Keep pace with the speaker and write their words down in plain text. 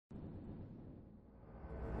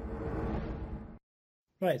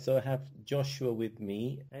Right, so I have Joshua with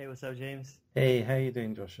me. Hey, what's up, James? Hey, how you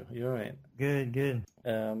doing, Joshua? You all right? Good, good.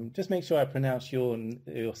 Just make sure I pronounce your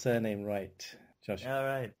surname right, Joshua. All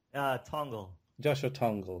right. Tongol. Joshua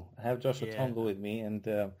Tongol. I have Joshua Yeah. Tongol with me, and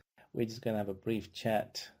we're just going to have a brief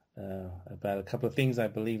chat about a couple of things I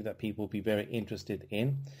believe that people will be very interested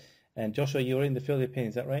in. And Joshua, you're in the Philippines,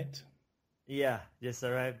 is that right? Yeah, just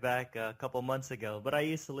arrived back a couple months ago. But I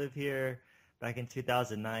used to live here back in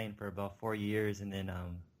 2009 for about 4 years, and then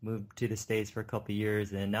moved to the States for a couple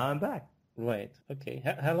years, and now I'm back Right. Okay.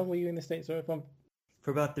 How long were you in the States? Sorry, from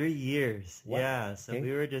for about 3 years. what? Yeah. So Okay.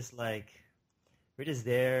 we're just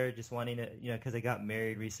there, just wanting to, because I got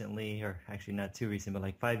married recently, or actually not too recent, but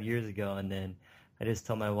like 5 years ago, and then I just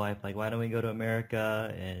told my wife, like, why don't we go to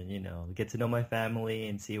America and, get to know my family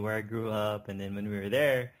and see where I grew up. And then when we were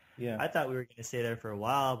there, Yeah. I thought we were going to stay there for a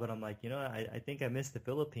while, but I'm like, I think I miss the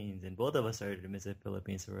Philippines, and both of us started to miss the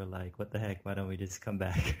Philippines. So we're like, what the heck? Why don't we just come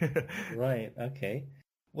back? Right. Okay.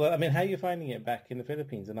 Well, I mean, how are you finding it back in the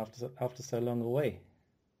Philippines and after so long away?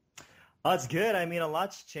 Oh, it's good. I mean, a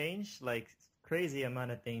lot's changed. Like crazy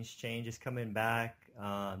amount of things change. Just coming back,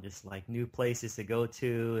 just like new places to go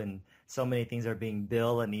to, and so many things are being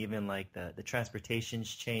built, and even like the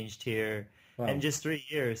transportation's changed here. And Wow. just 3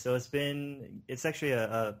 years, so it's actually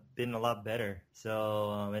been a lot better.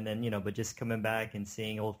 So and then but just coming back and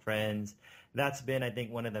seeing old friends, that's been I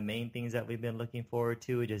think one of the main things that we've been looking forward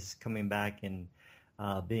to, just coming back and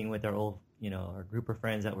being with our old, our group of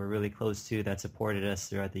friends that we're really close to that supported us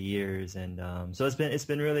throughout the years, and so it's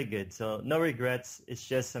been really good. So no regrets. It's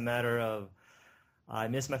just a matter of I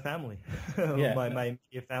miss my family. Yeah. My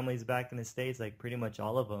immediate family's back in the States, like pretty much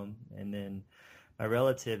all of them, and then my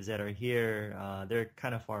relatives that are here, they're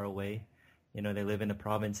kind of far away. They live in the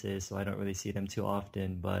provinces, so I don't really see them too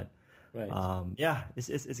often. But Right. yeah,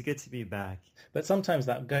 it's good to be back. But sometimes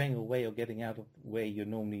that going away or getting out of where you're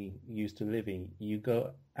normally used to living, you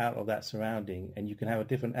go out of that surrounding and you can have a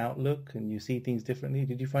different outlook and you see things differently.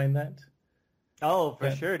 Did you find that? Oh, for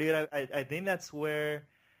Yeah. sure, dude. I think that's where,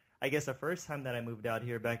 I guess the first time that I moved out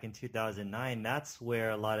here back in 2009, that's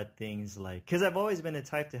where a lot of things like, because I've always been the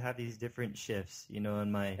type to have these different shifts, Yeah.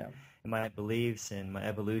 in my beliefs and my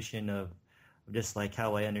evolution of just like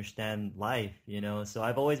how I understand life. So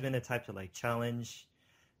I've always been the type to like challenge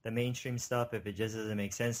the mainstream stuff if it just doesn't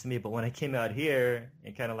make sense to me. But when I came out here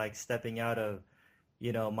and kind of like stepping out of,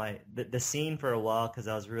 the scene for a while, because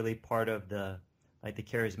I was really part of the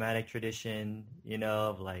charismatic tradition,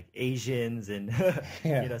 of like Asians and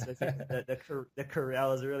Yeah. especially I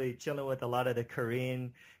was really chilling with a lot of the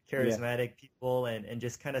Korean Yeah. charismatic people, and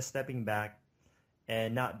just kind of stepping back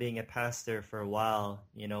and not being a pastor for a while,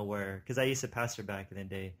 where because I used to pastor back in the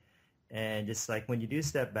day, and just like when you do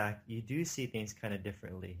step back, you do see things kind of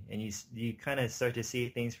differently, and you kind of start to see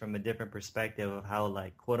things from a different perspective of how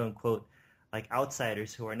like quote unquote like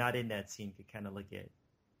outsiders who are not in that scene could kind of look at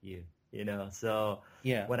you. So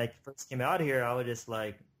Yeah. when I first came out here, I was just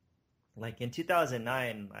like in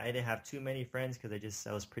 2009, I didn't have too many friends because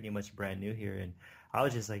I was pretty much brand new here, and I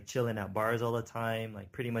was just like chilling at bars all the time,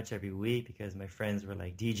 like pretty much every week, because my friends were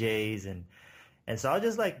like DJs, and so I was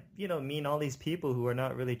just like meeting all these people who are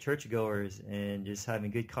not really churchgoers, and just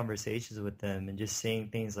having good conversations with them, and just seeing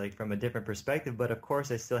things like from a different perspective. But of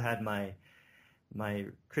course, I still had my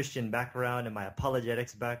Christian background and my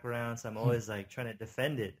apologetics background, so I'm always like trying to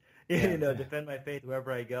defend it, Yeah. Yeah. defend my faith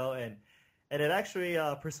wherever I go, and it actually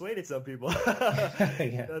persuaded some people.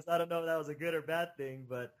 Yeah. So I don't know if that was a good or bad thing,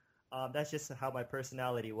 but that's just how my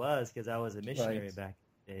personality was, because I was a missionary Right. back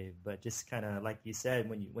in the day. But just kind of like you said,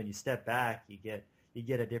 when you step back, you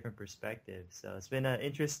get a different perspective. So it's been an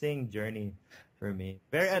interesting journey for me,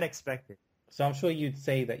 very unexpected. So I'm sure you'd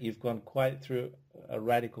say that you've gone quite through a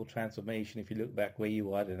radical transformation if you look back where you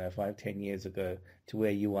were, I don't know, 5, 10 years ago to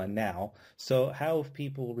where you are now. So how have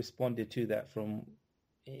people responded to that from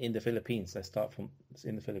in the Philippines? Let's start from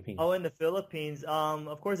in the Oh, Philippines. in the Philippines,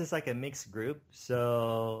 of course, it's like a mixed group.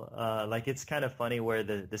 So, like, it's kind of funny where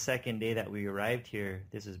the second day that we arrived here,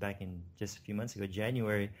 this was back in just a few months ago,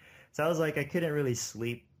 January. So I was like, I couldn't really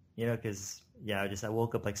sleep, because yeah, I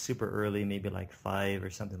woke up like super early, maybe like 5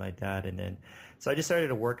 or something like that, and then so I just started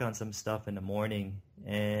to work on some stuff in the morning,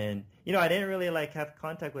 and I didn't really like have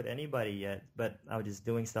contact with anybody yet, but I was just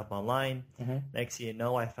doing stuff online. Hmm. Next thing you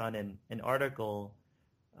know, I found an article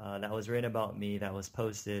that was written about me that was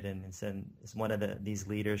posted, and it's one of these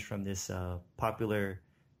leaders from this popular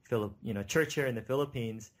church here in the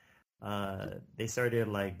Philippines. They started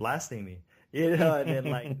like blasting me, and then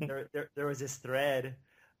like there was this thread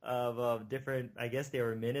of different, I guess they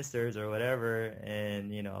were ministers or whatever,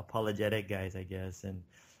 and apologetic guys, I guess, and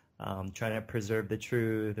trying to preserve the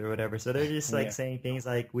truth or whatever. So they're just like saying things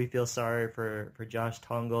like, we feel sorry for Josh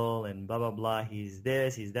Tongol and blah, blah, blah. He's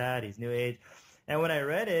this, he's that, he's New Age. And when I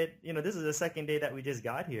read it, this is the second day that we just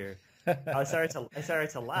got here. I started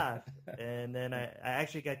to laugh. And then I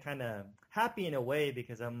actually got kind of happy in a way,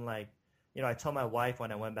 because I'm like, I told my wife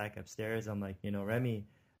when I went back upstairs, I'm like, Remy,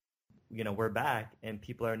 we're back and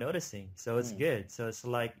people are noticing. So it's good. So it's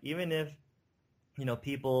like, even if,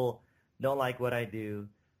 people don't like what I do,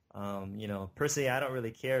 personally, I don't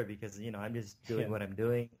really care, because, I'm just doing what I'm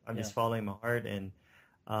doing. I'm just following my heart. And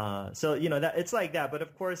so, that it's like that. But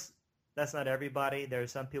of course, that's not everybody. There are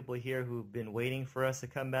some people here who've been waiting for us to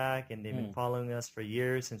come back, and they've been following us for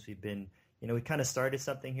years, since we've been, we kind of started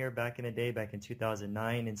something here back in the day, back in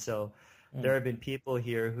 2009. And so there have been people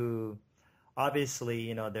here who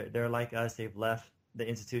obviously, they're like us. They've left the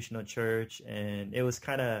institutional church, and it was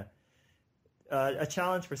kind of a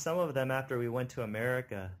challenge for some of them after we went to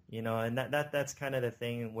America, and that's kind of the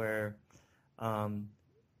thing where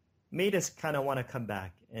made us kind of want to come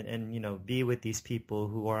back and be with these people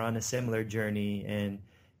who are on a similar journey. And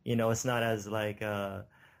it's not as like a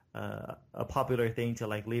popular thing to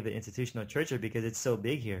like leave the institutional church, because it's so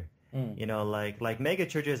big here. Like mega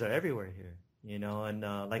churches are everywhere here,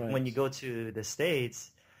 and when you go to the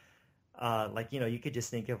States, you could just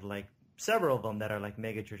think of like several of them that are like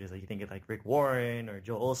mega churches. Like you think of like Rick Warren or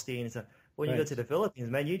Joel Osteen and stuff. When you go to the Philippines,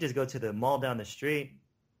 man, you just go to the mall down the street,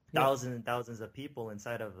 thousands and thousands of people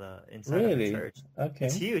inside of the church. Okay.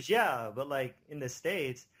 It's huge, yeah. But like in the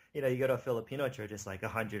States, you go to a Filipino church, it's like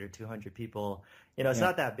 100 or 200 people. It's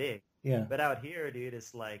not that big. Yeah. But out here, dude,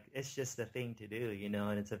 it's like, it's just a thing to do,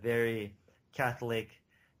 and it's a very Catholic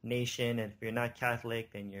nation. And if you're not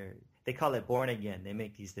Catholic, then they call it born again. They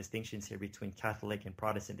make these distinctions here between Catholic and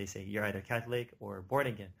Protestant. They say you're either Catholic or born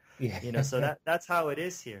again. Yeah. So that's how it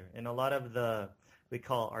is here. And a lot of we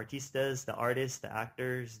call artistas, the artists, the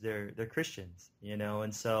actors, they're Christians,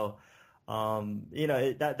 and so,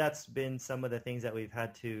 that's been some of the things that we've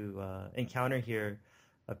had to encounter here,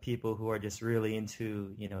 of people who are just really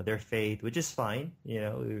into, their faith, which is fine.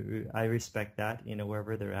 I respect that,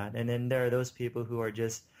 wherever they're at. And then there are those people who are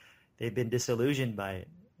just, they've been disillusioned by it,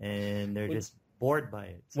 and they're just bored by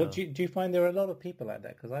it. So. Well, do you find there are a lot of people like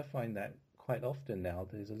that? Because I find that quite often now.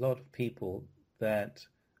 There's a lot of people that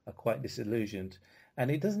are quite disillusioned, and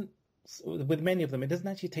it doesn't. With many of them, it doesn't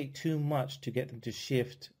actually take too much to get them to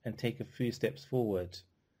shift and take a few steps forward.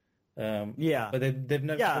 But they've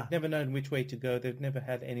never known which way to go. They've never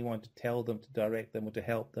had anyone to tell them, to direct them, or to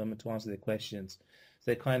help them, and to answer their questions. So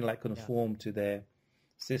they're kind of like conform to their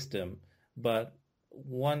system. But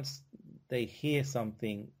once they hear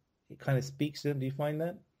something, it kind of speaks to them. Do you find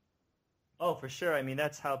that? Oh, for sure. I mean,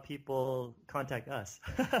 that's how people contact us.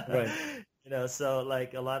 Right. So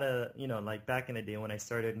like a lot of, like back in the day when I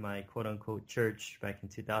started my quote unquote church back in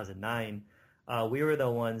 2009, we were the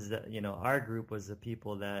ones that, our group was the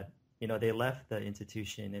people that, they left the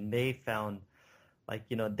institution, and they found like,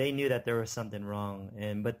 they knew that there was something wrong.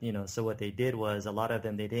 But so what they did was, a lot of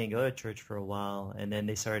them, they didn't go to church for a while, and then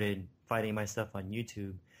they started finding my stuff on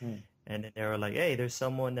YouTube. And they were like, hey, there's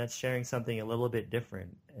someone that's sharing something a little bit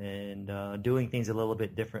different, and doing things a little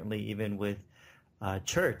bit differently, even with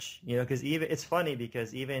church, because even it's funny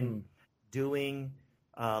because even doing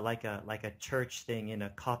like a church thing in a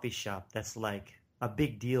coffee shop, that's like a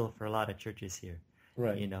big deal for a lot of churches here.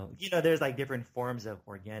 Right. There's like different forms of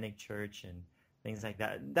organic church and things like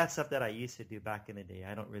that. That's stuff that I used to do back in the day.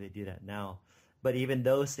 I don't really do that now. But even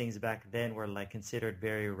those things back then were like considered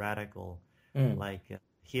very radical, like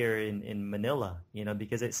here in Manila,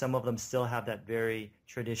 because some of them still have that very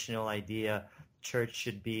traditional idea. Church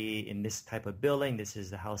should be in this type of building. This is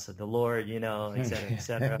the house of the Lord, et cetera, et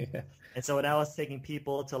cetera. Yeah. And so when I was taking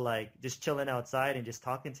people to like just chilling outside and just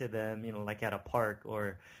talking to them, like at a park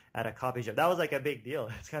or at a coffee shop, that was like a big deal.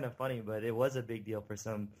 It's kind of funny, but it was a big deal for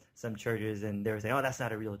some churches. And they were saying, oh, that's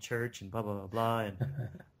not a real church and blah, blah, blah, blah.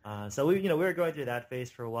 And so we were going through that phase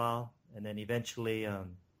for a while. And then eventually,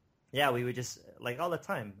 we would just like all the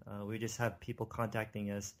time, we just have people contacting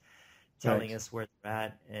us, telling us where they're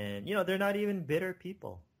at, and they're not even bitter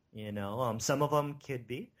people. Some of them could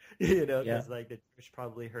be, because like the church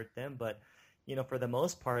probably hurt them, but for the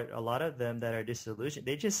most part, a lot of them that are disillusioned,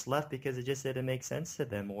 they just left because it just didn't make sense to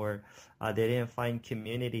them, or they didn't find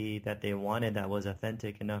community that they wanted that was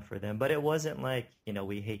authentic enough for them. But it wasn't like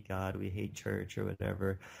we hate God, we hate church or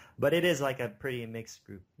whatever. But it is like a pretty mixed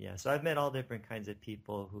group. Yeah. So I've met all different kinds of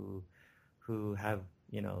people who have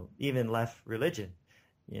even left religion.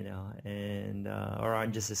 And or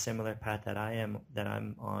on just a similar path that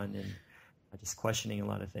I'm on, and just questioning a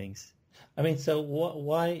lot of things. I mean, so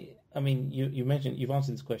why? I mean, you mentioned you've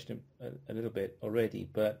answered this question a little bit already,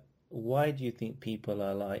 but why do you think people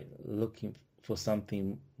are like looking for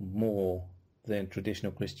something more than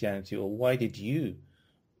traditional Christianity, or why did you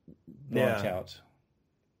branch Yeah. out?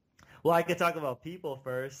 Well, I could talk about people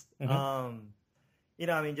first. Hmm.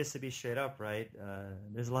 I mean, just to be straight up, right?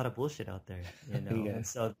 There's a lot of bullshit out there, Yeah. and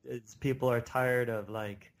so people are tired of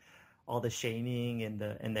like all the shaming and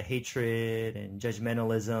the hatred and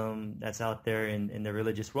judgmentalism that's out there in the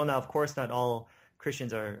religious world. Now, of course, not all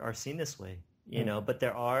Christians are seen this way, Mm. but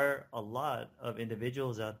there are a lot of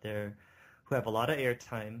individuals out there who have a lot of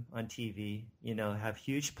airtime on TV, have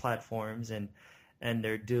huge platforms and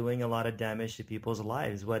they're doing a lot of damage to people's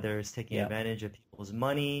lives, whether it's taking Yeah. advantage of people's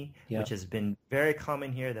money, Yeah. which has been very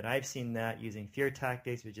common here that I've seen that, using fear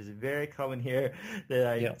tactics, which is very common here that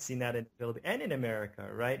I've Yeah. seen that in the Philippines and in America,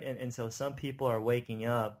 right? And so some people are waking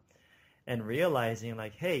up and realizing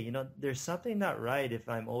like, hey, there's something not right if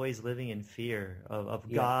I'm always living in fear of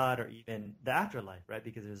Yeah. God or even the afterlife, right?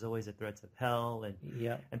 Because there's always the threats of hell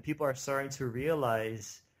Yeah. and people are starting to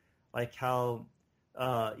realize like how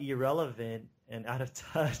irrelevant and out of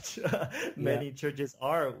touch Yeah. many churches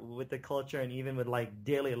are with the culture and even with like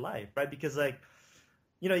daily life, right? Because like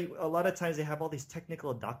a lot of times they have all these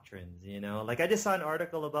technical doctrines, like I just saw an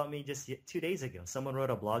article about me just 2 days ago. Someone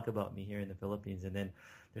wrote a blog about me here in the Philippines, and then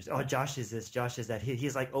there's, oh, Josh is this, Josh is that.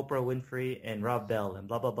 He's like Oprah Winfrey and Rob Bell and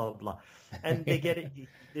blah blah blah blah, and they get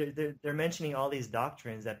it. They're mentioning all these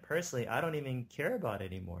doctrines that personally I don't even care about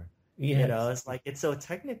anymore. Yes. It's like it's so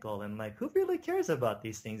technical, and like who really cares about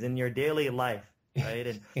these things in your daily life, right?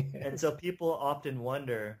 And Yes. so people often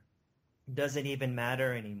wonder, does it even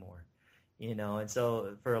matter anymore? And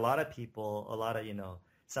so for a lot of people, a lot of,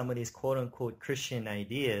 some of these quote unquote Christian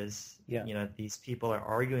ideas, Yeah. these people are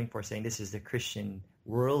arguing for, saying this is the Christian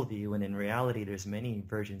worldview, and in reality there's many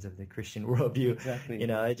versions of the Christian worldview. Exactly.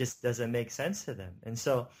 It just doesn't make sense to them. And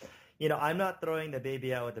so, I'm not throwing the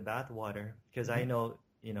baby out with the bathwater, because I Hmm. know,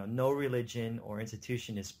 no religion or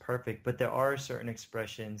institution is perfect, but there are certain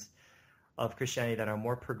expressions of Christianity that are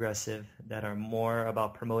more progressive, that are more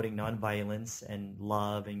about promoting nonviolence and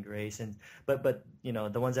love and grace. And but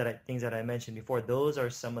the ones things that I mentioned before, those are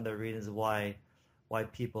some of the reasons why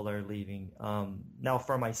people are leaving. Now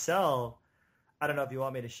for myself, I don't know if you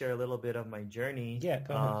want me to share a little bit of my journey. Yeah.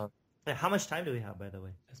 Go ahead. How much time do we have, by the way?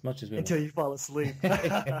 As much as we Until want. you fall asleep.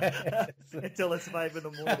 Yes. Until it's 5 in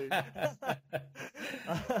the morning.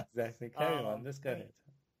 Exactly. Carry on. Let's go I mean, ahead.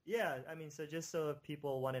 yeah, I mean, so just so if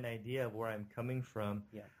people want an idea of where I'm coming from,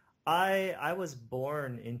 Yeah. I was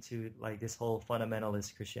born into like this whole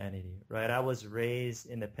fundamentalist Christianity, right? I was raised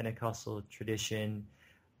in the Pentecostal tradition,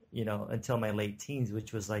 until my late teens,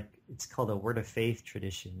 which was like, it's called a Word of Faith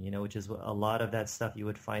tradition, which is a lot of that stuff you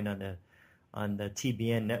would find on the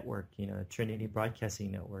TBN network, Trinity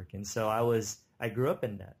Broadcasting Network. And so I grew up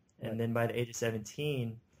in that. Right. And then by the age of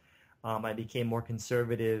 17, I became more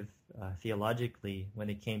conservative theologically when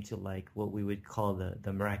it came to like what we would call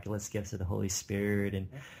the miraculous gifts of the Holy Spirit and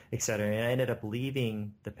et cetera. And I ended up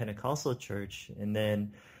leaving the Pentecostal church. And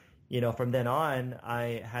then, from then on,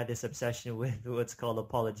 I had this obsession with what's called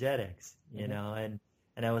apologetics, and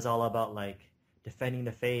I was all about like defending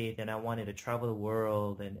the faith, and I wanted to travel the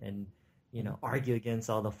world and argue against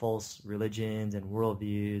all the false religions and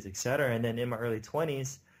worldviews, et cetera. And then in my early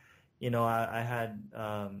 20s, I had,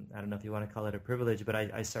 I don't know if you want to call it a privilege, but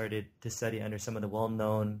I started to study under some of the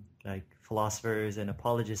well-known like philosophers and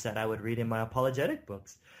apologists that I would read in my apologetic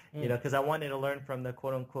books, because I wanted to learn from the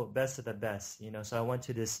quote-unquote best of the best, So I went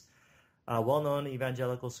to this well-known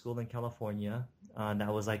evangelical school in California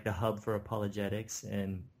that was like the hub for apologetics.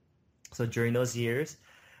 And so during those years,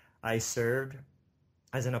 I served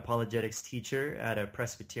as an apologetics teacher at a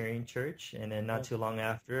Presbyterian church, and then not too long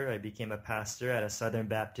after, I became a pastor at a Southern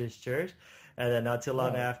Baptist church, and then not too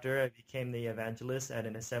long after, I became the evangelist at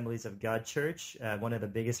an Assemblies of God church, one of the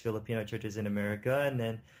biggest Filipino churches in America. And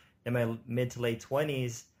then in my mid to late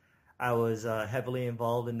 20s, I was heavily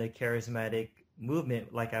involved in the charismatic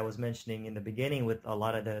movement, like I was mentioning in the beginning, with a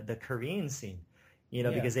lot of the Korean scene.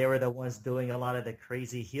 Because they were the ones doing a lot of the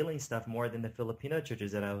crazy healing stuff more than the Filipino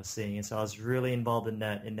churches that I was seeing. And so I was really involved in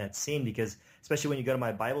that scene, because especially when you go to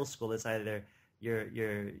my Bible school, it's either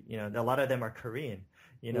a lot of them are Korean,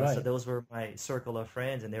 Right. so those were my circle of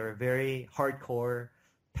friends, and they were very hardcore,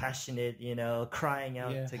 passionate, crying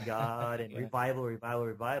out Yeah. to God and Yeah.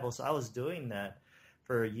 revival. So I was doing that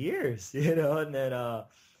for years, and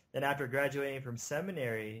then after graduating from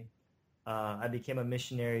seminary, I became a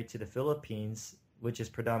missionary to the Philippines, which is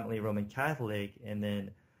predominantly Roman Catholic. And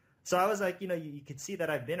then So I was like, you could see that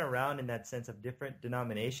I've been around in that sense of different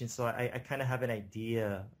denominations. So I kind of have an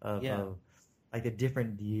idea of like the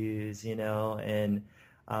different views, and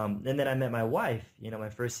then I met my wife, my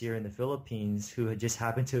first year in the Philippines, who had just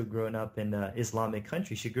happened to have grown up in the Islamic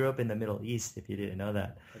country. She grew up in the Middle East, if you didn't know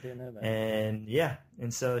that. I didn't know that.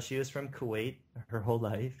 And so she was from Kuwait her whole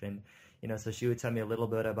life. And, so she would tell me a little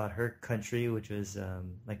bit about her country, which was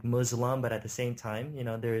like Muslim, but at the same time,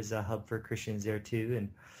 there's a hub for Christians there too.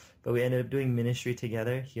 But we ended up doing ministry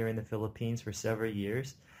together here in the Philippines for several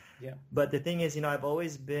years. Yeah. But the thing is, I've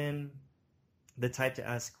always been the type to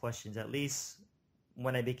ask questions, at least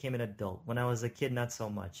when I became an adult. When I was a kid, not so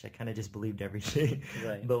much. I kind of just believed everything.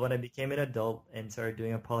 Right. But when I became an adult and started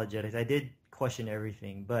doing apologetics, I did question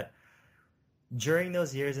everything. But during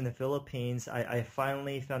those years in the Philippines, I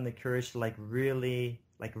finally found the courage to really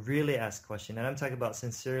ask questions. And I'm talking about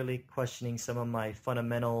sincerely questioning some of my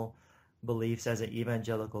fundamental beliefs as an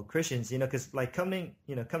evangelical Christian. Because come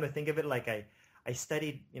to think of it, like I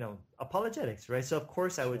studied, apologetics, right? So of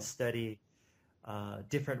course I would study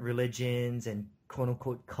different religions and quote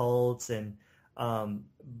unquote cults, and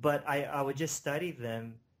but I would just study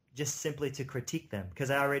them just simply to critique them, because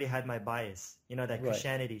I already had my bias, that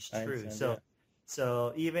Christianity is true.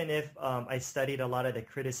 So even if I studied a lot of the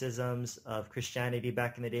criticisms of Christianity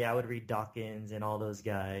back in the day, I would read Dawkins and all those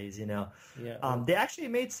guys, they actually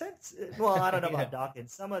made sense. Well, I don't know about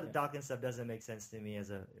Dawkins. Some of the Dawkins stuff doesn't make sense to me as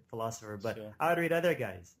a philosopher, but I would read other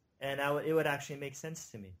guys, and it would actually make sense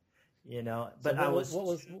to me. But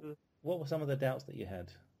what were some of the doubts that you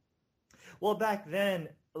had? Well, back then,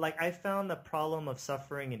 I found the problem of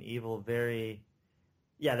suffering and evil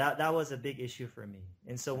that was a big issue for me.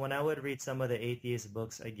 And so when I would read some of the atheist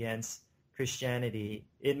books against Christianity,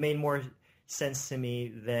 it made more sense to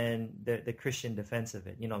me than the Christian defense of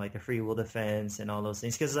it, like the free will defense and all those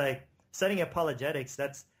things. Because studying apologetics,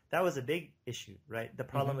 that was a big issue, right? The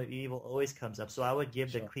problem of evil always comes up. So I would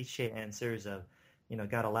give the cliche answers of,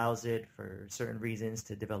 God allows it for certain reasons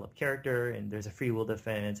to develop character, and there's a free will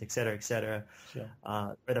defense, et cetera, et cetera. Sure.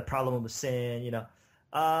 Or the problem of sin,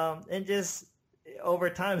 and just over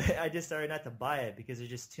time, I just started not to buy it, because there's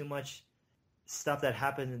just too much stuff that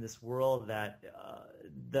happens in this world that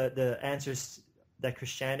the answers that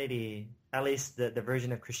Christianity, at least the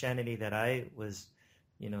version of Christianity that I was,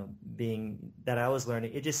 that I was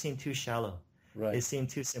learning, it just seemed too shallow. Right. It seemed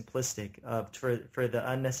too simplistic for the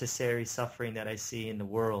unnecessary suffering that I see in the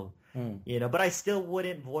world. But I still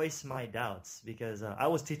wouldn't voice my doubts, because I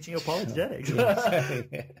was teaching apologetics. I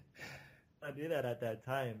do that at that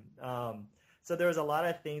time. So there was a lot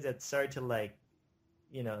of things that started to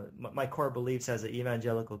my core beliefs as an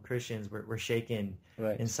evangelical Christians were shaken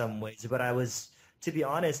in some ways. But to be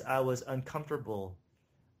honest, I was uncomfortable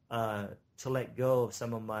to let go of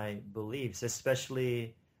some of my beliefs,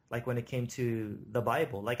 especially when it came to the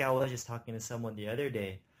Bible. I was just talking to someone the other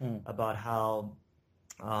day about how,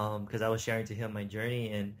 because I was sharing to him my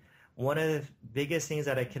journey, and one of the biggest things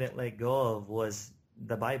that I couldn't let go of was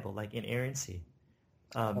the Bible, inerrancy.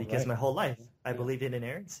 Because my whole life I believed in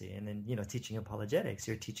inerrancy, and then teaching apologetics,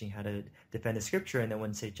 you're teaching how to defend the scripture, and then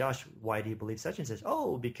when say, Josh, why do you believe such and such?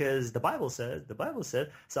 Oh, because the Bible says.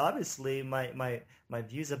 So obviously my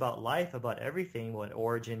views about life, about everything, what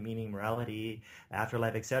origin, meaning, morality,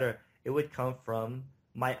 afterlife, etc., it would come from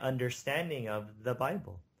my understanding of the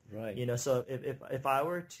Bible. Right. So if I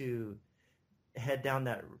were to head down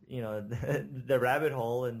that the rabbit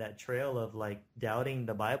hole and that trail of doubting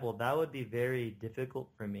the Bible, that would be very difficult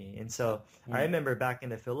for me. And so I remember back in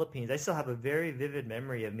the Philippines, I still have a very vivid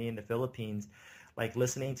memory of me in the Philippines,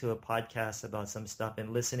 listening to a podcast about some stuff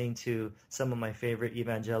and listening to some of my favorite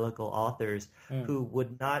evangelical authors who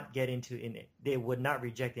would not they would not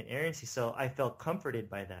reject inerrancy. So I felt comforted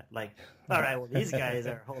by that. All right, well, these guys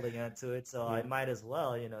are holding on to it, so I might as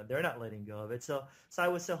well, they're not letting go of it. So I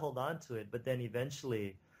would still hold on to it. But then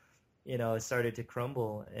eventually, it started to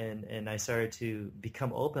crumble, and I started to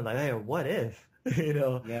become open, hey, what if?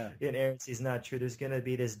 Inerrancy is not true. There's going to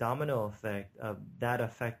be this domino effect of that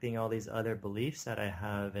affecting all these other beliefs that I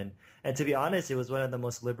have, and to be honest, it was one of the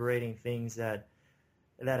most liberating things that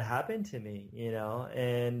happened to me.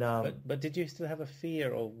 And but did you still have a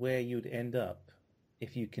fear of where you'd end up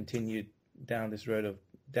if you continued down this road of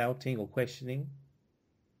doubting or questioning?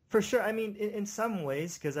 For sure. I mean, in some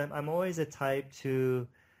ways, because I'm always a type to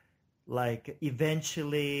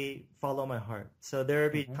eventually follow my heart. So there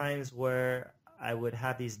would be times where I would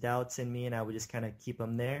have these doubts in me, and I would just kind of keep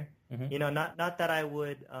them there. Not that I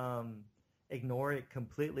would ignore it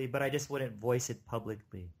completely, but I just wouldn't voice it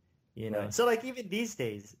publicly. Right. So even these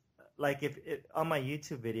days, if on my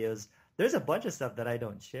YouTube videos, there's a bunch of stuff that I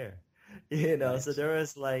don't share. Right. So there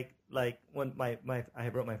was like when I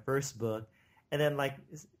wrote my first book, and then like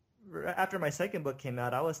after my second book came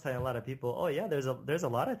out, I was telling a lot of people, oh yeah, there's a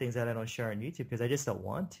lot of things that I don't share on YouTube because I just don't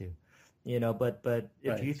want to. But if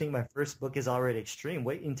you Right. think my first book is already extreme,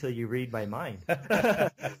 wait until you read my mind.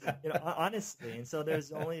 Honestly. And so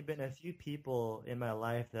there's only been a few people in my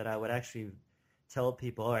life that I would actually tell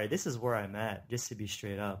people, all right, this is where I'm at, just to be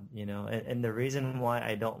straight up, and the reason why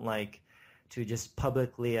I don't like to just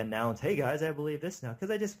publicly announce, hey guys, I believe this now,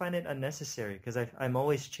 because I just find it unnecessary because I'm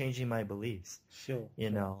always changing my beliefs, Sure,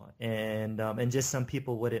 sure. and just some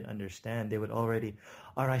people wouldn't understand. They would already,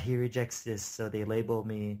 all right, he rejects this, so they label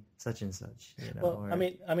me such and such, Well, or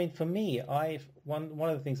I mean, for me, one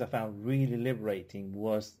of the things I found really liberating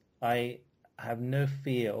was I have no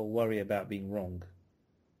fear or worry about being wrong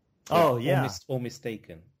oh yeah, or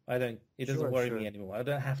mistaken. I don't. It doesn't sure, worry me sure. anymore. I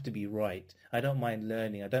don't have to be right. I don't mind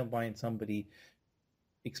learning. I don't mind somebody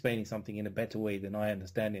explaining something in a better way than I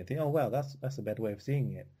understand it. I think, oh well, that's a better way of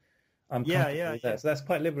seeing it. I'm Yeah, comfortable yeah, with yeah. that. So that's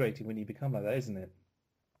quite liberating when you become like that, isn't it?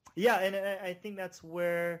 Yeah, and I think that's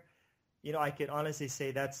where, I could honestly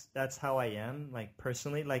say that's how I am, like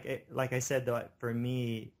personally. Like I said though, for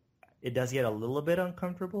me, it does get a little bit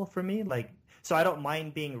uncomfortable for me. Like, so I don't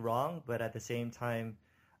mind being wrong, but at the same time,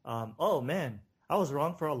 oh man, I was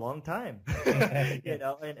wrong for a long time,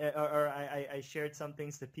 Yeah, or I shared some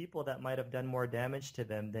things to people that might have done more damage to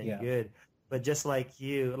them than yeah. good. But just like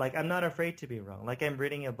you, like I'm not afraid to be wrong. Like I'm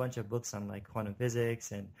reading a bunch of books on like quantum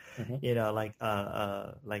physics and Hmm.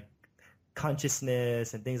 like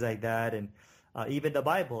consciousness and things like that, and even the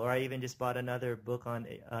Bible. Or I even just bought another book on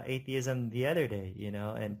atheism the other day,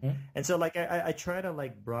 Hmm. and so like I try to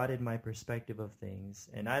like broaden my perspective of things.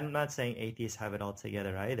 And I'm not saying atheists have it all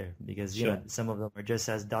together either, because Sure. some of them are just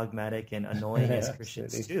as dogmatic and annoying as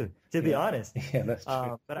Christians Absolutely. too, to be Yeah. honest. Yeah, that's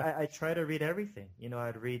true. But I try to read everything.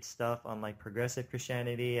 I'd read stuff on like progressive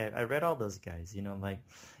Christianity. I read all those guys, like,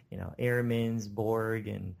 Ehrman's, Borg,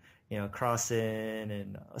 and, Crossan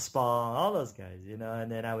and Spong, all those guys, and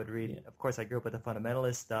then I would read, Yeah. of course, I grew up with the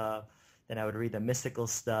fundamentalist stuff. Then I would read the mystical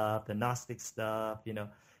stuff, the Gnostic stuff,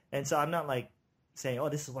 and so I'm not like saying, oh,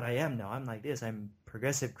 this is what I am now. I'm like this. I'm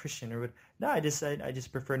progressive Christian or what. No, I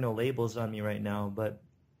just prefer no labels on me right now. But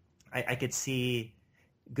I could see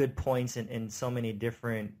good points in so many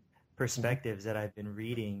different Hmm. perspectives that I've been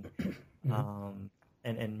reading. Hmm. Um,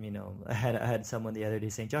 and I had someone the other day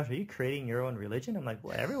saying, Josh, are you creating your own religion? I'm like,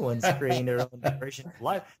 well, everyone's creating their own version of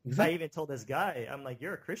life. I Exactly. even told this guy, I'm like,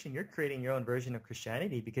 you're a Christian, you're creating your own version of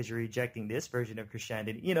Christianity because you're rejecting this version of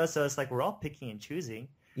Christianity. So it's like we're all picking and choosing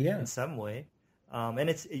in Yeah. some way.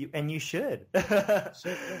 And you should.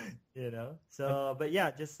 Sure. Yeah. And But yeah,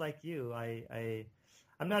 just like you,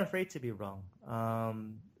 I'm not afraid to be wrong,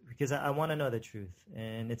 because I want to know the truth,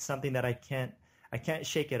 and it's something that I can't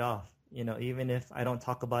shake it off. Even if I don't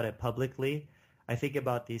talk about it publicly, I think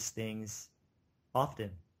about these things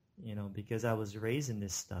often. Because I was raised in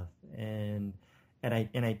this stuff, and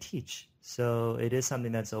I teach, so it is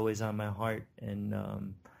something that's always on my heart, and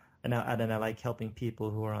I like helping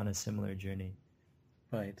people who are on a similar journey.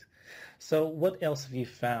 right. So what else have you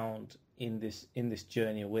found in this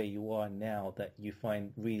journey where you are now that you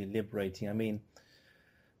find really liberating? I mean,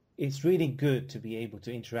 it's really good to be able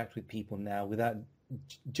to interact with people now without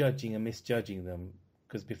judging and misjudging them.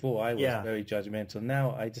 Because before I was Yeah. very judgmental.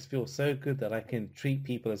 Now I just feel so good that I can treat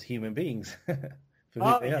people as human beings for who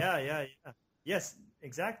Oh they are. yeah, yeah, yeah. Yes,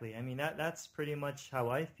 exactly. I mean that's pretty much how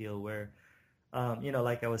I feel. Where,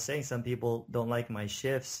 like I was saying, some people don't like my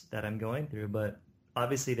shifts that I'm going through, but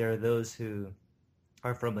obviously there are those who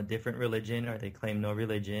are from a different religion or they claim no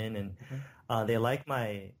religion, and Hmm. they like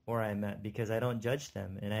my where I'm at because I don't judge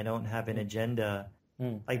them and I don't have an Hmm. agenda.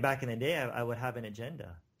 Mm. Like back in the day, I would have an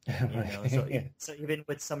agenda. So Right. so even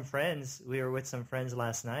with some friends, we were with some friends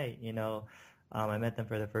last night. I met them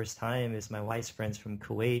for the first time. It's my wife's friends from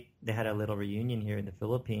Kuwait. They had a little reunion here in the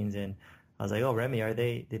Philippines, and I was like, "Oh, Remy,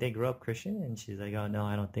 did they grow up Christian?" And she's like, "Oh, no,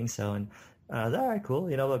 I don't think so." And I was like, all right, cool.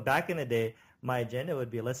 But back in the day, my agenda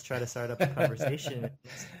would be, let's try to start up a conversation.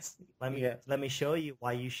 Let me Yeah. let me show you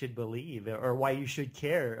why you should believe or why you should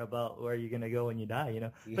care about where you're gonna go when you die.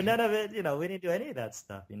 But Yeah. none of it. We didn't do any of that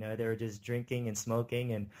stuff. They were just drinking and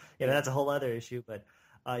smoking, and Yeah. that's a whole other issue. But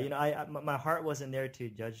my heart wasn't there to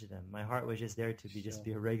judge them. My heart was just there to Sure.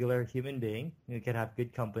 be a regular human being who could have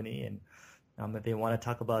good company, and if they want to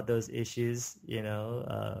talk about those issues,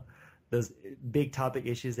 those big topic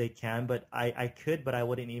issues, they can. But I could, but I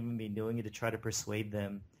wouldn't even be doing it to try to persuade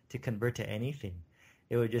them to convert to anything.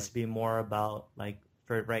 It would Right. just be more about, like,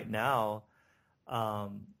 for right now,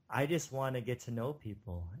 I just want to get to know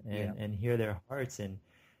people Yeah. and hear their hearts,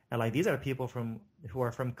 And like these are people who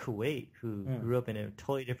are from Kuwait who grew up in a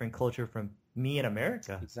totally different culture from me in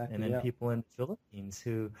America. Exactly, And then people in the Philippines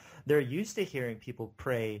who they're used to hearing people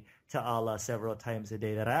pray to Allah several times a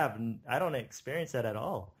day that I don't experience that at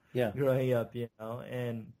all. Yeah. Growing up,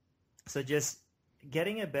 and so just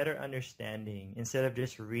getting a better understanding instead of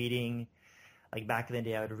just reading. Like back in the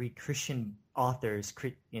day, I would read Christian authors,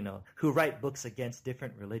 who write books against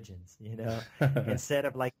different religions, instead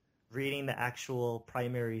of like reading the actual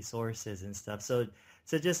primary sources and stuff. So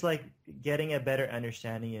just like getting a better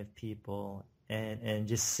understanding of people and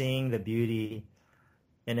just seeing the beauty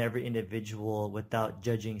in every individual without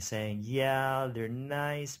judging, saying, yeah, they're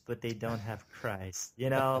nice, but they don't have Christ.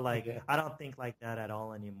 Like I don't think like that at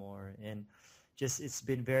all anymore. And just it's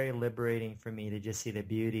been very liberating for me to just see the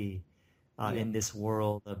beauty in this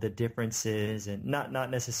world of the differences, and not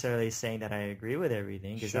necessarily saying that I agree with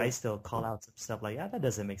everything, because I still call out some stuff like, that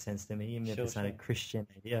doesn't make sense to me, even if it's not a Christian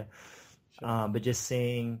idea. But just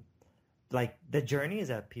saying, like, the journeys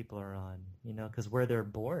that people are on, because where they're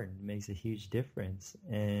born makes a huge difference.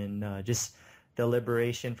 And just the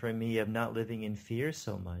liberation for me of not living in fear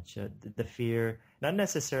so much, the fear, not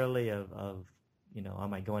necessarily of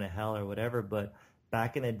am I going to hell or whatever, but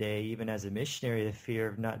back in the day, even as a missionary, the fear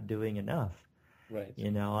of not doing enough. Right.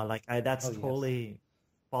 That's totally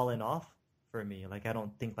fallen off for me. Like, I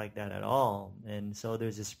don't think like that at all. And so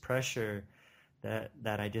there's this pressure that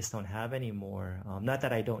I just don't have anymore. Not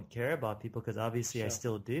that I don't care about people, because obviously I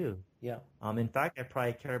still do. Yeah. In fact, I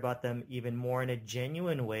probably care about them even more in a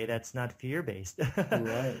genuine way that's not fear-based.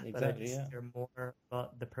 Right, exactly, but I just care more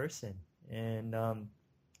about the person. And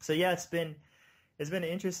so, yeah, it's been an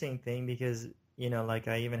interesting thing, because like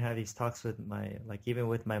I even had these talks with even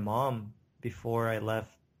with my mom before I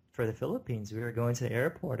left for the Philippines. We were going to the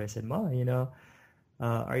airport. I said, Mom,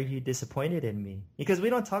 are you disappointed in me? Because we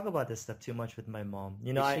don't talk about this stuff too much with my mom.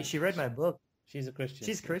 She read my book. She's a Christian.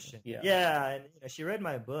 She's Christian. Yeah. Yeah. And she read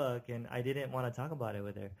my book, and I didn't want to talk about it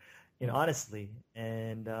with her, honestly.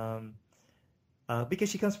 And because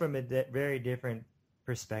she comes from a very different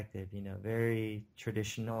perspective, very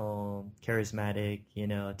traditional, charismatic,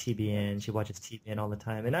 TBN. She watches TBN all the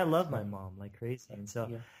time, and I love my mom like crazy, and so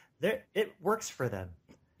it works for them.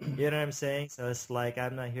 You know what I'm saying? So it's like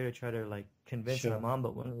I'm not here to try to like convince my mom,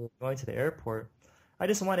 but when we were going to the airport, I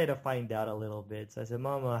just wanted to find out a little bit. So I said,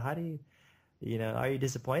 Mama, how do you, are you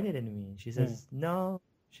disappointed in me? She says, no.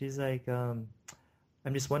 She's like, I'm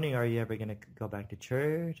just wondering, are you ever gonna go back to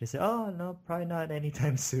church? I said, oh no, probably not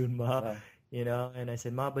anytime soon, Ma. And I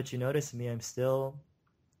said, Mom, but you notice me, I'm still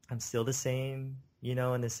the same,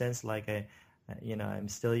 in the sense like I'm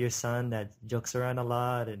still your son that jokes around a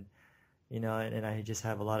lot, and and I just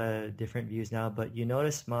have a lot of different views now. But you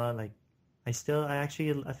notice, Ma, like I feel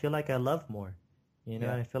like I love more,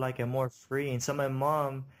 I feel like I'm more free. And so my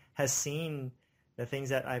mom has seen the things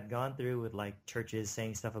that I've gone through with like churches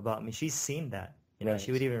saying stuff about me. She's seen that,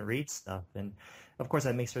 she would even read stuff, and of course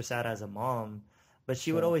that makes her sad as a mom. But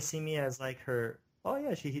she would always see me as like her, oh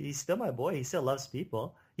yeah, he's still my boy. He still loves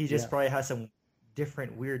people. He just probably has some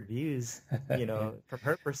different weird views, from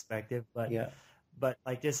her perspective. But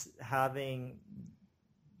like just having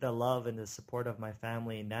the love and the support of my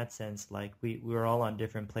family in that sense, like we were all on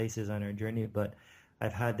different places on our journey, but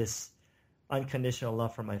I've had this unconditional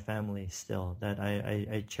love for my family still that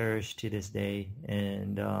I cherish to this day.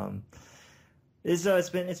 And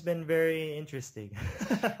it's been very interesting.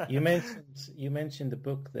 You mentioned the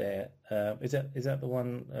book there. Is that the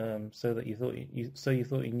one? So that you thought you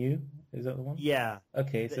knew? Is that the one? Yeah.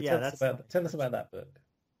 Okay. So tell us about that book.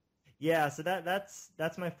 Yeah. So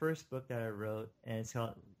that's my first book that I wrote, and it's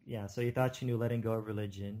called So You Thought You Knew, Letting Go of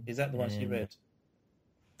Religion. Is that the one she read?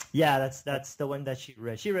 Yeah, that's the one that she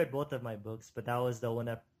read. She read both of my books, but that was the one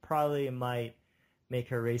that probably might make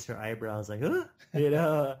her raise her eyebrows, like, But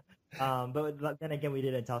then again, we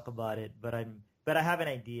didn't talk about it. But I have an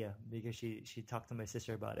idea because she talked to my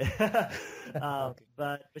sister about it. Okay.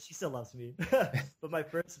 But she still loves me. But my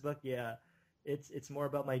first book, it's more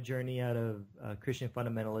about my journey out of Christian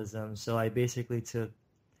fundamentalism. So I basically took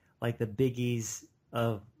like the biggies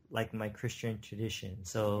of like my Christian tradition.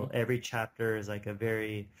 So every chapter is like a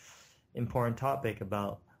very important topic.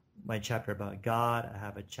 About my chapter about God, I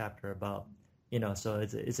have a chapter about so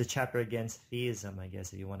it's a chapter against theism, I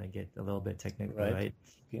guess, if you want to get a little bit technical, right?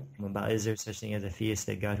 Yeah. About is there such thing as a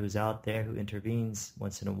theistic God who's out there who intervenes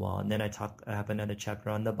once in a while, and then I have another chapter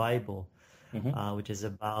on the Bible, which is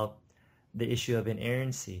about the issue of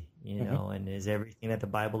inerrancy, and is everything that the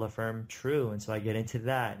Bible affirmed true? And so I get into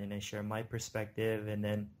that, and I share my perspective, and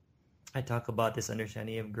then I talk about this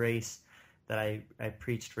understanding of grace that I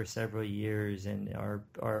preached for several years, and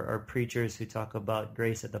are preachers who talk about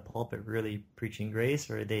grace at the pulpit really preaching grace,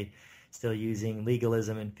 or are they still using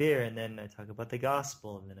legalism and fear? And then I talk about the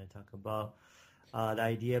gospel, and then I talk about the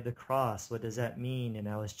idea of the cross. What does that mean? And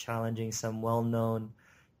I was challenging some well-known,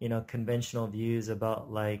 conventional views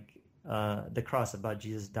about like the cross, about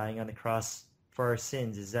Jesus dying on the cross for our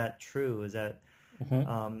sins. Is that true? Is that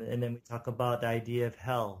and then we talk about the idea of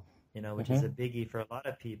hell, which is a biggie for a lot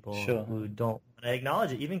of people who don't want to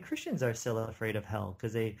acknowledge it. Even Christians are still afraid of hell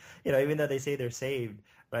because they, even though they say they're saved,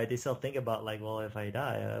 right, they still think about like, well, if I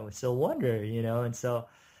die, I would still wonder, and so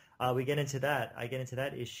we get into that. I get into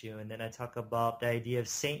that issue, and then I talk about the idea of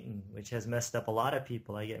Satan, which has messed up a lot of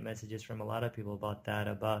people. I get messages from a lot of people about that,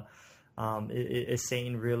 about is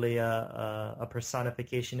Satan really a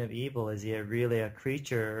personification of evil? Is he really a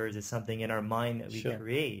creature, or is it something in our mind that we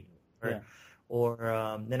create? Or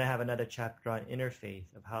then I have another chapter on interfaith,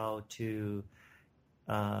 of how to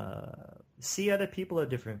see other people of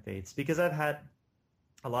different faiths, because I've had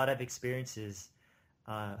a lot of experiences,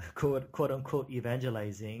 quote unquote,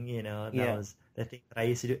 evangelizing. That was the thing that I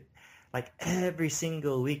used to do. Like every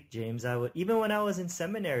single week, James, even when I was in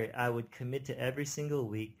seminary, I would commit to every single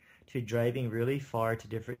week to driving really far to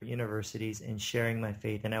different universities and sharing my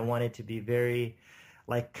faith. And I wanted to be very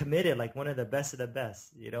like committed, like one of the best of the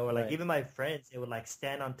best, or like even my friends, they would like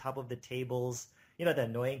stand on top of the tables, the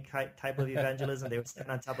annoying type of evangelism. They would stand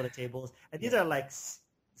on top of the tables. And these are like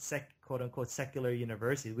quote unquote secular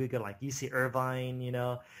universities. We got like UC Irvine,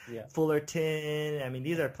 Fullerton. I mean,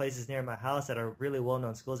 these are places near my house that are really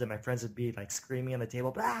well-known schools, and my friends would be like screaming on the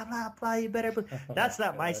table, blah, blah, blah, you better. That's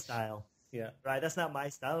not my style. Yeah. Right. That's not my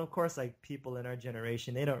style. Of course, like people in our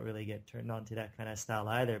generation, they don't really get turned on to that kind of style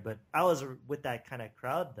either. But I was with that kind of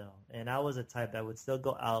crowd though. And I was a type that would still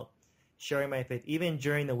go out sharing my faith, even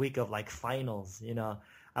during the week of like finals,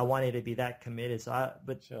 I wanted to be that committed. So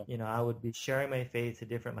I would be sharing my faith to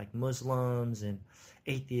different like Muslims and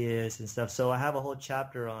atheists and stuff. So I have a whole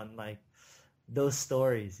chapter on like those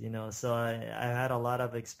stories, so I had a lot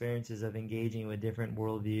of experiences of engaging with different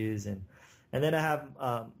worldviews. And then I have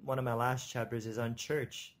one of my last chapters is on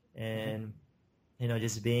church, and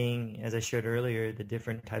just being, as I shared earlier, the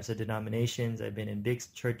different types of denominations. I've been in big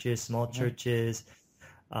churches, small churches.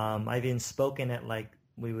 I've even spoken at like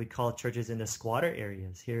we would call churches in the squatter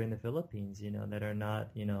areas here in the Philippines, that are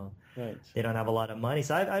not, they don't have a lot of money.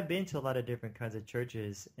 So I've been to a lot of different kinds of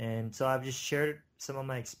churches, and so I've just shared some of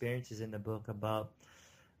my experiences in the book about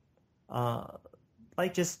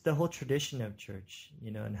like just the whole tradition of church,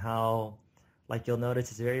 and how. Like you'll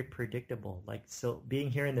notice it's very predictable. Like, so being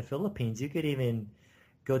here in the Philippines, you could even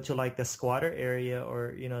go to like the squatter area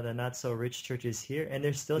or, the not so rich churches here. And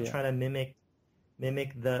they're still trying to mimic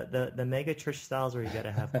the mega church styles where you got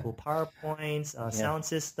to have cool PowerPoints, sound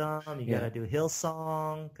system. You got to do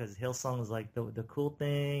Hillsong because Hillsong is like the cool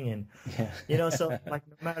thing. And, so like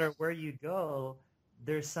no matter where you go,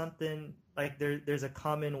 there's something like there's a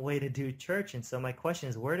common way to do church. And so my question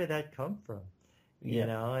is, where did that come from?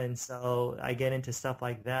 And so I get into stuff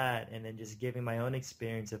like that, and then just giving my own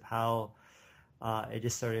experience of how it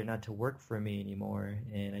just started not to work for me anymore,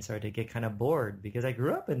 and I started to get kind of bored because I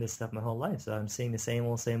grew up in this stuff my whole life, so I'm seeing the same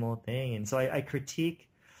old thing. And so I critique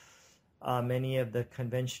many of the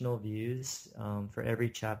conventional views for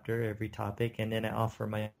every chapter, every topic, and then I offer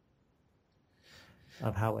my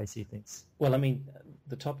of how I see things. Well, I mean,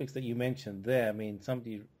 the topics that you mentioned there, I mean,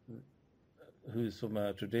 somebody who's from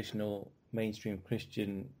a traditional mainstream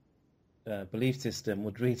Christian belief system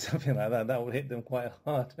would read something like that. That would hit them quite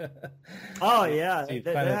hard. Oh yeah,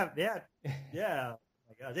 they have, yeah. Oh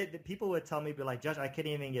my God. People would tell me, be like, Josh, I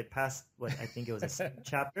couldn't even get past what I think it was a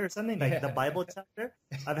chapter or something, like the Bible chapter.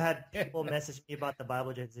 I've had people message me about the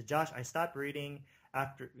Bible chapter. Say, Josh, I stopped reading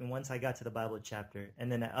once I got to the Bible chapter, and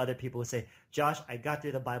then other people would say, Josh, I got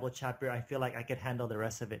through the Bible chapter. I feel like I could handle the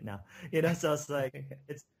rest of it now. So it's like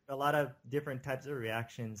it's a lot of different types of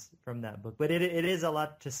reactions from that book, but it is a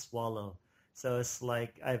lot to swallow. So it's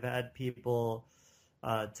like I've had people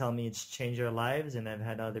tell me it's changed their lives, and I've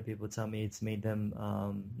had other people tell me it's made them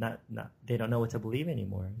not they don't know what to believe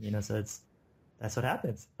anymore. So that's what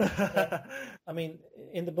happens. I mean,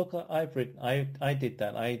 in the book I've written, I did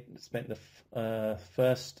that. I spent the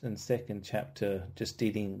first and second chapter just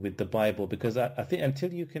dealing with the Bible, because I think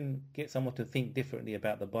until you can get someone to think differently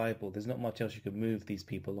about the Bible, there's not much else you can move these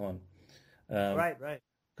people on. Right.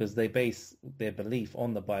 Because they base their belief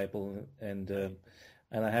on the Bible, and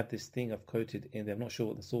I have this thing I've quoted in there. I'm not sure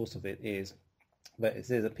what the source of it is, but it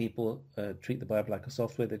says that people treat the Bible like a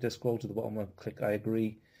software. They just scroll to the bottom and click I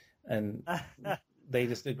agree, and they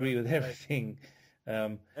just agree with everything.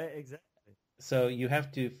 Exactly. So you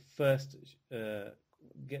have to first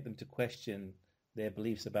get them to question their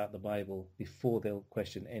beliefs about the Bible before they'll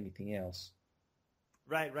question anything else.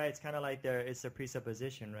 Right. It's kind of like it's a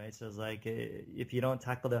presupposition, right? So it's like if you don't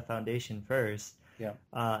tackle the foundation first,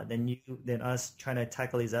 Yeah. Then us trying to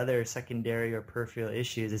tackle these other secondary or peripheral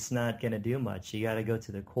issues, it's not going to do much. You got to go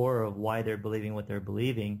to the core of why they're believing what they're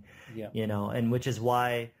believing, Yeah. And which is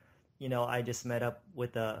why, I just met up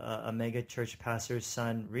with a mega church pastor's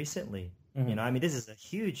son recently. Mm-hmm. I mean, this is a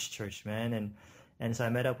huge church, man, and so I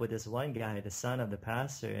met up with this one guy, the son of the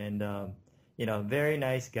pastor, and very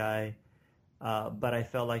nice guy. But I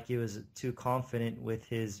felt like he was too confident with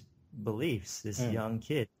his beliefs, this young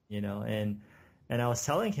kid, and I was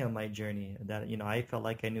telling him my journey that, I felt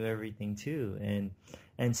like I knew everything too.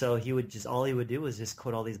 And so all he would do was just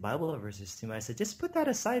quote all these Bible verses to me. I said, just put that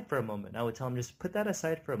aside for a moment. I would tell him, just put that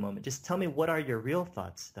aside for a moment. Just tell me, what are your real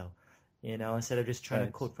thoughts though? Instead of just trying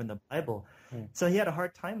to quote from the Bible. So he had a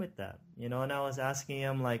hard time with that, and I was asking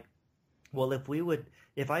him like, well,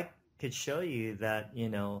 if I could show you that,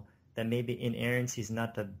 that maybe inerrancy is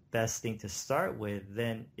not the best thing to start with,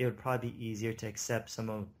 then it would probably be easier to accept some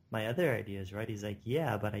of my other ideas, right? He's like,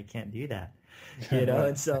 yeah, but I can't do that,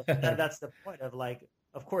 and so that's the point of like,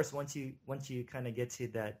 of course, once you kind of get to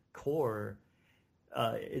that core,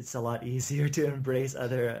 it's a lot easier to embrace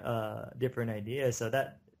other different ideas.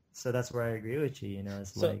 So that's where I agree with you.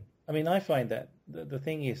 I mean, I find that the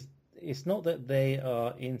thing is, it's not that they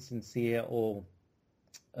are insincere or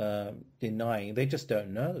denying; they just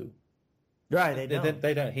don't know. Right,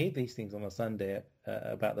 they don't hear these things on a Sunday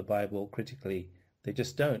about the Bible critically. They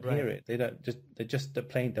just don't hear it. They just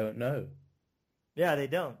plain don't know. Yeah, they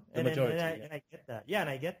don't. The majority. And I get that. Yeah, and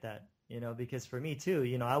I get that. Because for me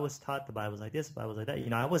too, I was taught the Bible's like this, the Bible's like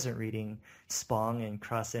that. I wasn't reading Spong and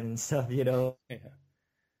Crossan and stuff,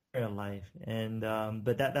 in life. And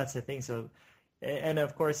but that's the thing. So, and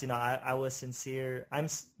of course, I was sincere. I'm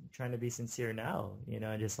trying to be sincere now,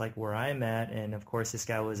 just like where I'm at. And of course, this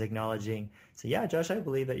guy was acknowledging. So yeah, Josh, I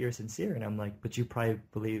believe that you're sincere. And I'm like, but you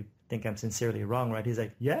probably think I'm sincerely wrong, right? He's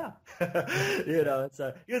like, yeah,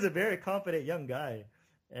 So he was a very confident young guy.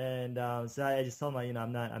 And so I just told him,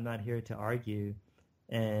 I'm not here to argue,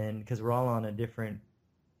 and because we're all on a different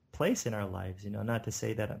place in our lives, not to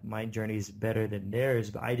say that my journey is better than theirs,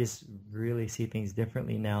 but I just really see things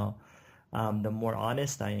differently now. The more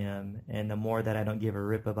honest I am, and the more that I don't give a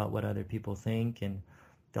rip about what other people think, and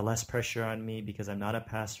the less pressure on me because I'm not a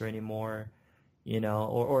pastor anymore,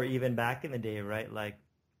 or even back in the day, right? Like,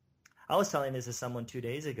 I was telling this to someone 2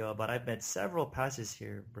 days ago, but I've met several pastors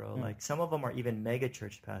here, bro. Like, some of them are even mega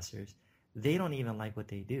church pastors. They don't even like what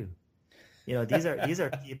they do. These are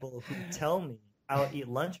people who tell me I'll eat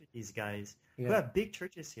lunch with these guys who have big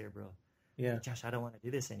churches here, bro. Yeah, Josh, I don't want to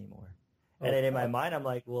do this anymore. And then in my mind, I'm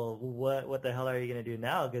like, well, what the hell are you going to do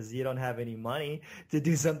now? Because you don't have any money to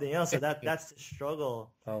do something else. So that's the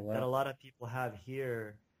struggle that a lot of people have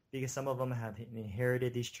here, because some of them have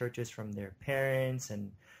inherited these churches from their parents,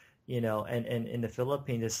 and and in the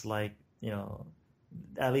Philippines, it's like,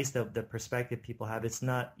 at least the perspective people have, it's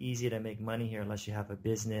not easy to make money here unless you have a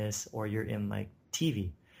business or you're in like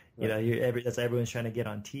TV. Right. That's everyone's trying to get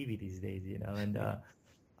on TV these days, and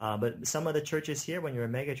but some of the churches here, when you're a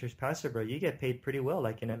mega church pastor, bro, you get paid pretty well,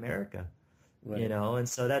 like in America, right. And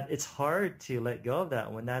so that it's hard to let go of that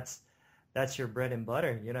when that's your bread and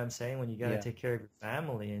butter. You know what I'm saying? When you got to take care of your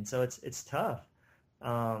family, and so it's tough.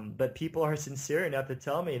 But people are sincere enough to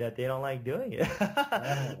tell me that they don't like doing it.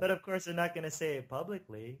 But of course, they're not going to say it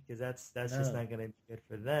publicly, because that's just not going to be good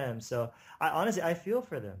for them. So I feel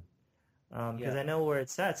for them, because I know where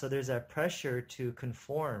it's at. So there's that pressure to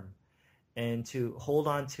conform and to hold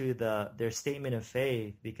on to their statement of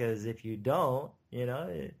faith, because if you don't,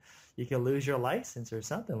 you can lose your license or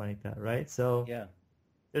something like that, right? So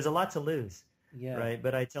there's a lot to lose, right?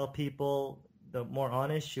 But I tell people, the more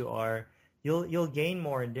honest you are, you'll gain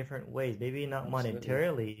more in different ways. Maybe not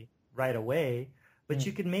monetarily right away, but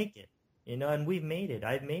you can make it, and we've made it.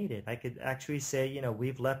 I've made it. I could actually say,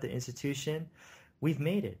 we've left the institution. We've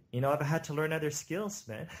made it. I've had to learn other skills,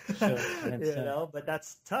 man. Sure. But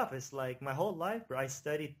that's tough. It's like my whole life, bro, I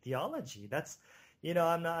studied theology. That's,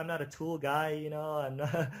 I'm not a tool guy, I'm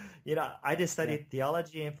not, I just studied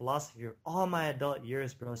theology and philosophy all my adult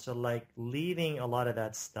years, bro. So like leaving a lot of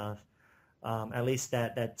that stuff, at least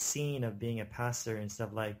that scene of being a pastor and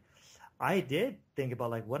stuff, like I did think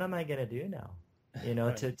about like, what am I going to do now,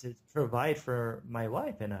 right. to provide for my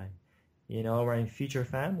wife and I, or my future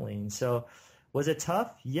family. And so was it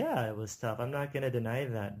tough? Yeah, it was tough. I'm not going to deny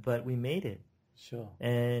that, but we made it. Sure.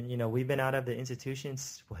 And, we've been out of the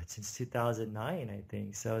institutions, since 2009, I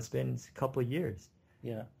think. So it's been a couple of years.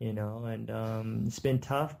 Yeah. And it's been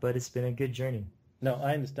tough, but it's been a good journey. No,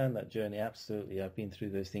 I understand that journey, absolutely. I've been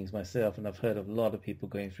through those things myself, and I've heard of a lot of people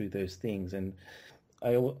going through those things. And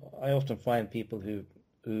I often find people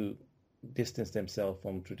who distance themselves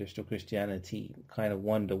from traditional Christianity kind of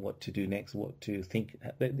wonder what to do next, what to think.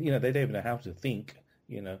 They don't even know how to think,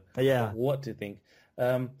 Yeah. what to think.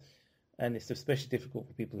 And it's especially difficult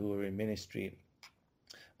for people who are in ministry.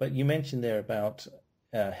 But you mentioned there about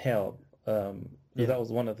hell. That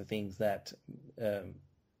was one of the things that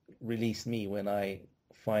released me when I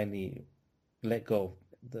finally let go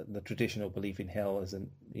of the traditional belief in hell as a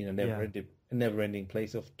never-ending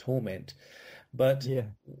place of torment. But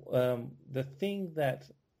the thing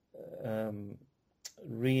that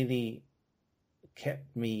really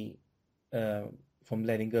kept me from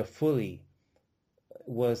letting go fully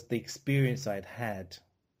was the experience I'd had,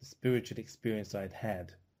 the spiritual experience I'd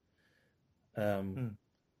had.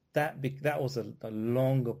 That was a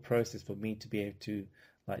longer process for me to be able to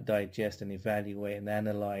digest and evaluate and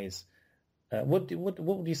analyze. What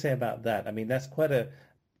would you say about that? I mean, that's quite a,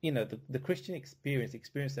 the Christian experience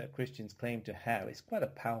that Christians claim to have, it's quite a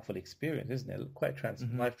powerful experience, isn't it? Quite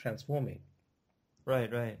life transforming. Right.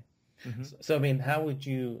 Mm-hmm. So I mean, how would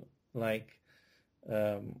you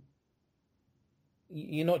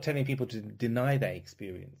you're not telling people to deny that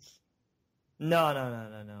experience.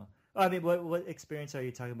 No. I mean, what experience are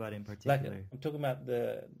you talking about in particular? I'm talking about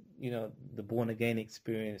the born again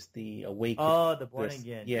experience, the awakening. Oh, the born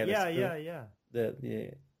again. Yeah.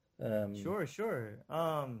 Sure.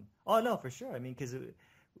 Oh no, for sure. I mean, because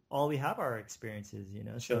all we have are our experiences,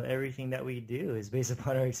 Sure. So everything that we do is based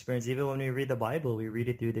upon our experience. Even when we read the Bible, we read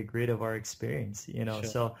it through the grid of our experience,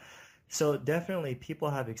 Sure. So definitely people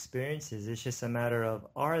have experiences. It's just a matter of,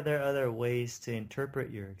 are there other ways to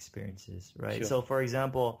interpret your experiences, right? Sure. So for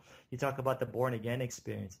example, you talk about the born again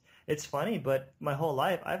experience. It's funny, but my whole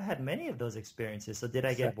life I've had many of those experiences. So did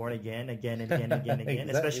I get born again and again? Exactly,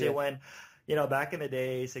 Especially yeah. when, back in the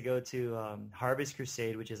day, I used to go to Harvest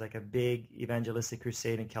Crusade, which is like a big evangelistic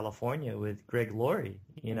crusade in California with Greg Laurie,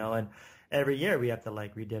 and every year we have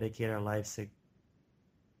to rededicate our lives to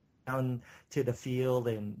down to the field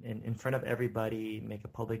and in front of everybody, make a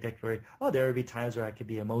public declaration. Oh, there would be times where I could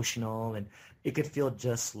be emotional and it could feel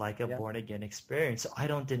just like a born again experience. So I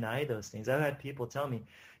don't deny those things. I've had people tell me,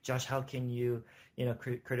 Josh, how can you,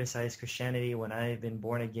 criticize Christianity when I've been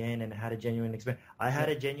born again and had a genuine experience? I had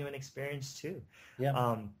a genuine experience too.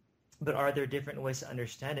 Yeah. But are there different ways to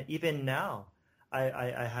understand it? Even now,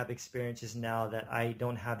 I have experiences now that I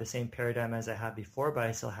don't have the same paradigm as I had before, but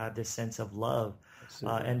I still have this sense of love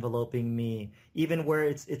enveloping me, even where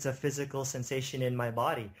it's a physical sensation in my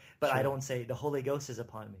body. But Sure. I don't say the Holy Ghost is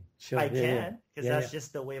upon me. Sure. I can, because Yeah, that's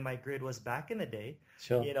just the way my grid was back in the day.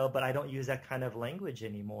 Sure. But I don't use that kind of language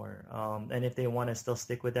anymore. And if they want to still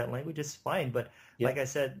stick with that language, it's fine. But like I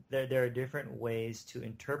said, there are different ways to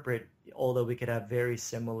interpret, although we could have very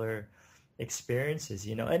similar experiences,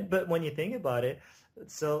 but when you think about it,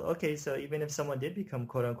 so even if someone did become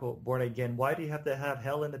quote unquote born again, why do you have to have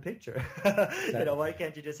hell in the picture? Why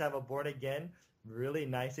can't you just have a born again, really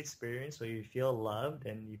nice experience where you feel loved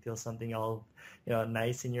and you feel something all,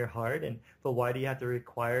 nice in your heart? But why do you have to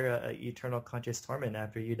require a eternal conscious torment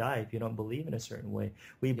after you die if you don't believe in a certain way?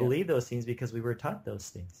 We believe those things because we were taught those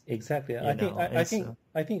things. Exactly. I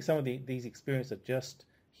think some of these experiences are just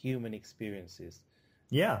human experiences.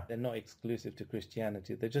 Yeah. They're not exclusive to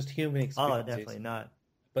Christianity. They're just human experiences. Oh, definitely not.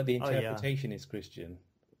 But the interpretation is Christian.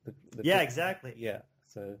 Exactly. Yeah.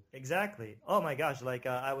 So exactly. Oh my gosh!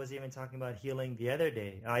 I was even talking about healing the other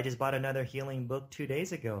day. I just bought another healing book 2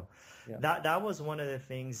 days ago. Yeah. That was one of the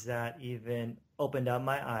things that even opened up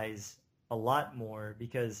my eyes a lot more,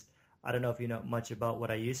 because I don't know if you know much about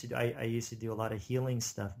what I used to do. I used to do a lot of healing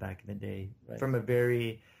stuff back in the day from a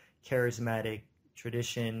very charismatic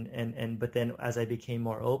tradition, but then as I became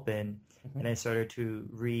more open and I started to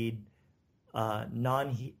read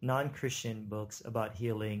non-Christian books about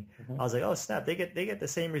healing, I was like, oh snap, they get the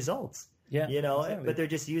same results. Exactly. But they're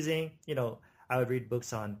just using, I would read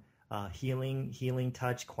books on healing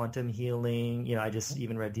touch, quantum healing. I just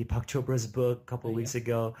even read Deepak Chopra's book a couple of weeks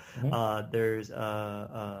ago. There's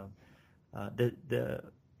the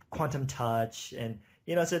quantum touch, and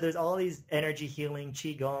so there's all these energy healing,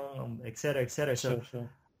 qigong, et cetera, et cetera. So Sure.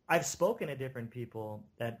 I've spoken to different people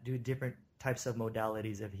that do different types of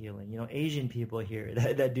modalities of healing. Asian people here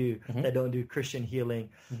that do that don't do Christian healing,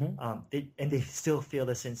 and they still feel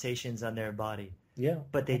the sensations on their body. Yeah.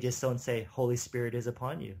 But they just don't say Holy Spirit is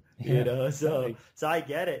upon you. Exactly. So I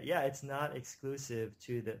get it. Yeah, it's not exclusive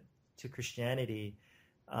to Christianity.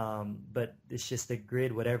 But it's just the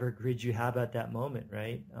grid, whatever grid you have at that moment,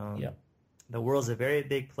 right? the world's a very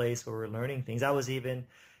big place where we're learning things. I was even,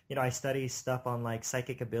 I study stuff on like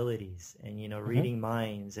psychic abilities and, reading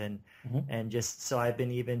minds and just, so I've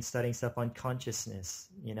been even studying stuff on consciousness,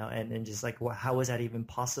 and just like, how is that even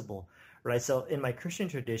possible? Right. So in my Christian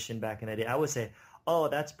tradition back in the day, I would say, oh,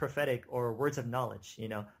 that's prophetic or words of knowledge,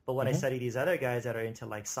 But when I study these other guys that are into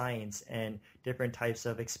like science and different types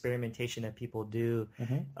of experimentation that people do,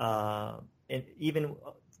 and even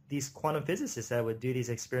these quantum physicists that would do these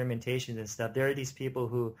experimentations and stuff, there are these people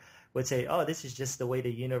who would say, oh, this is just the way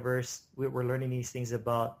the universe, we're learning these things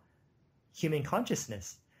about human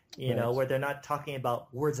consciousness, where they're not talking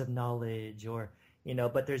about words of knowledge or,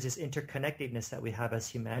 but there's this interconnectedness that we have as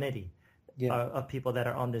humanity. Of people that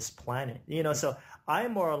are on this planet, so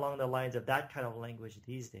I'm more along the lines of that kind of language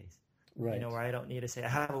these days, where I don't need to say I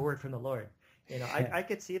have a word from the Lord. I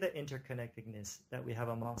could see the interconnectedness that we have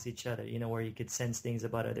amongst each other, where you could sense things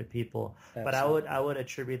about other people. Absolutely. But I would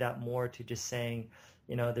attribute that more to just saying,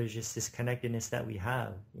 there's just this connectedness that we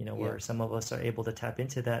have, where some of us are able to tap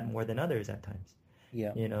into that more than others at times.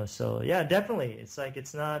 So yeah, definitely. It's like,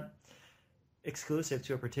 it's not exclusive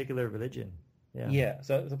to a particular religion.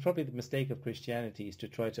 So probably the mistake of Christianity is to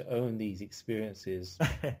try to own these experiences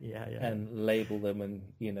and label them and,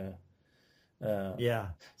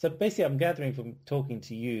 So basically I'm gathering from talking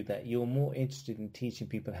to you that you're more interested in teaching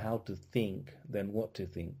people how to think than what to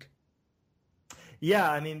think. Yeah,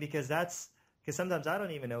 I mean, because sometimes I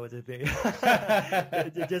don't even know what to think.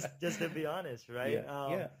 just to be honest, right?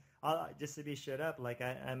 Just to be straight up, like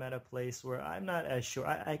I'm at a place where I'm not as sure.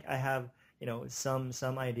 I have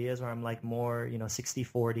some ideas where I'm like more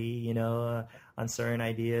 60-40 on certain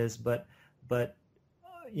ideas, but for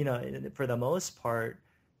the most part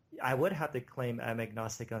I would have to claim I'm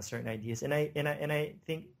agnostic on certain ideas, and I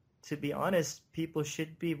think, to be honest, people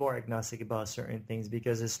should be more agnostic about certain things,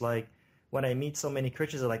 because it's like when I meet so many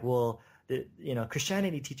Christians, are like, well,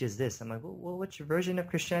 Christianity teaches this. I'm like, well, which version of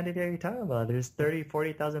Christianity are you talking about? There's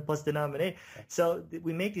 40,000 plus denominations. So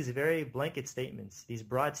we make these very blanket statements, these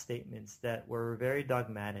broad statements that were very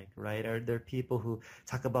dogmatic, right? Or there are people who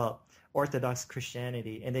talk about Orthodox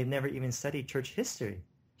Christianity and they've never even studied church history,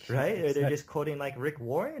 right? Or they're just quoting like Rick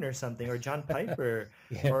Warren or something, or John Piper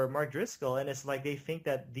or Mark Driscoll. And it's like they think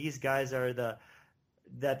that these guys are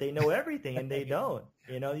that they know everything, and they don't.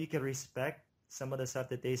 You can respect some of the stuff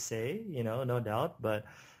that they say, no doubt, but,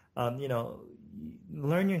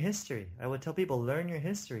 learn your history. I would tell people, learn your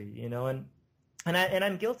history, and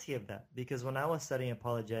I'm guilty of that, because when I was studying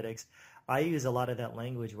apologetics, I use a lot of that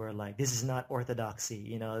language where like, this is not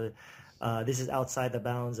orthodoxy, this is outside the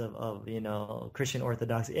bounds of Christian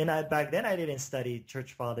orthodoxy. And back then I didn't study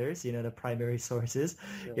church fathers, the primary sources.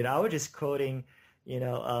 Sure. I was just quoting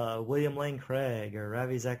William Lane Craig or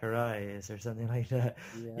Ravi Zacharias or something like that.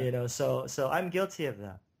 So I'm guilty of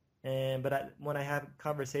that. But when I have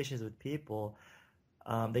conversations with people,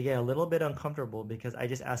 they get a little bit uncomfortable because I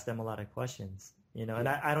just ask them a lot of questions, and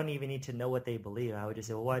I don't even need to know what they believe. I would just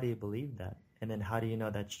say, well, why do you believe that? And then how do you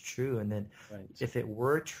know that's true? And then if it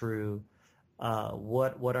were true,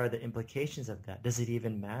 what are the implications of that? Does it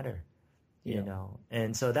even matter?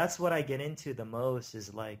 And so that's what I get into the most,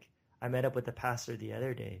 is like, I met up with the pastor the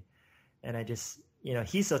other day, and I just,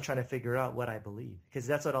 he's still trying to figure out what I believe, because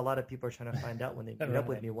that's what a lot of people are trying to find out when they meet up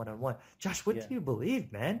with me one-on-one. Josh, what do you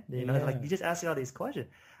believe, man? Like, you just asking all these questions.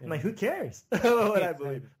 I'm like, who cares what I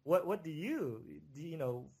believe? What do you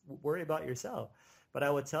worry about yourself? But I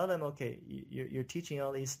would tell them, okay, you're teaching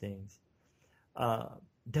all these things.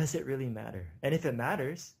 Does it really matter? And if it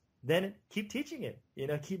matters, then keep teaching it,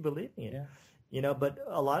 keep believing it. But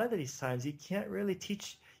a lot of these times you can't really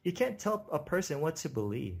teach. You can't tell a person what to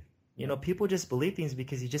believe. People just believe things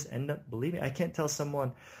because you just end up believing. I can't tell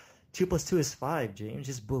someone 2 + 2 is 5, James.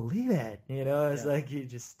 Just believe it. It's like, you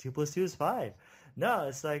just 2 + 2 is 5. No,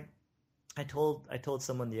 it's like I told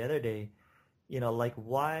someone the other day, like,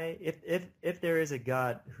 why, if there is a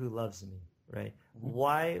God who loves me, right?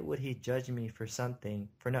 Why would he judge me for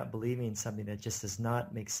not believing something that just does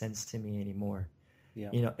not make sense to me anymore?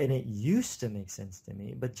 And it used to make sense to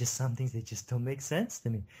me, but just some things, they just don't make sense to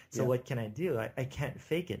me. So what can I do? I can't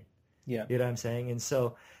fake it. You know what I'm saying? And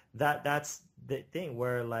so that's the thing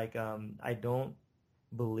where, like, I don't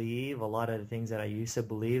believe a lot of the things that I used to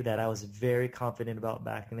believe that I was very confident about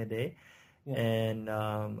back in the day. And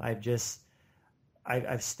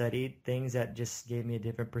I've studied things that just gave me a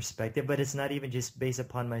different perspective, but it's not even just based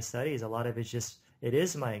upon my studies. A lot of it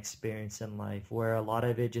is my experience in life, where a lot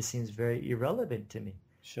of it just seems very irrelevant to me.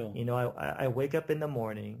 Sure. I wake up in the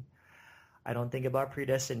morning. I don't think about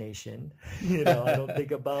predestination. I don't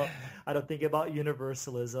think about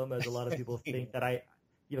universalism, as a lot of people think that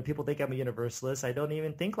people think I'm a universalist. I don't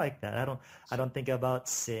even think like that. I don't think about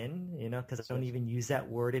sin, because I don't even use that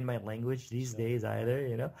word in my language these days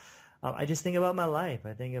either. I just think about my life.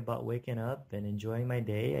 I think about waking up and enjoying my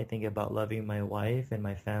day. I think about loving my wife and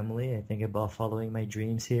my family. I think about following my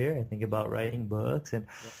dreams here. I think about writing books and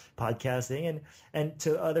podcasting. And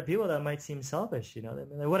to other people, that might seem selfish. They're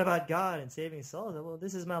like, what about God and saving souls? Well,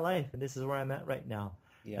 this is my life, and this is where I'm at right now.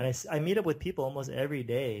 Yeah. And I meet up with people almost every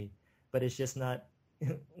day, but it's just not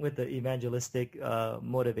with the evangelistic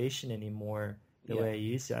motivation anymore. The way I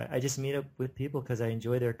used to. I just meet up with people because I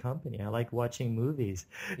enjoy their company. I like watching movies.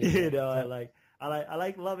 I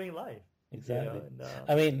like loving life. Exactly.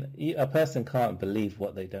 I mean, a person can't believe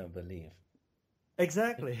what they don't believe.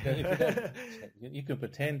 Exactly. You can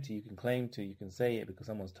pretend to, you can claim to, you can say it because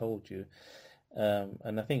someone's told you.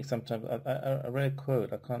 And I think sometimes I read a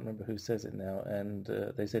quote. I can't remember who says it now. And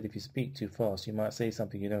they said if you speak too fast, you might say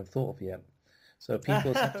something you don't thought of yet. So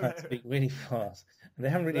people sometimes speak really fast, and they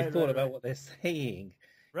haven't really thought about what they're saying.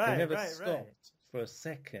 They never stopped for a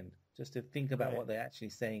second just to think about what they're actually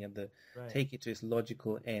saying and take it to its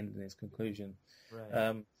logical end and its conclusion.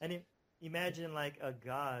 Right. And imagine like a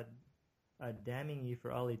God damning you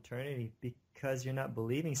for all eternity because you're not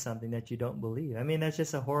believing something that you don't believe. I mean, that's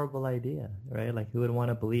just a horrible idea, right? Like, who would want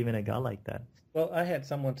to believe in a God like that? Well, I had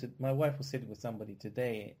my wife was sitting with somebody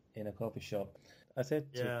today in a coffee shop. I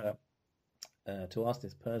said to her, to ask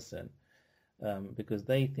this person, because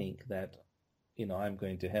they think that, I'm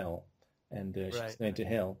going to hell and she's going to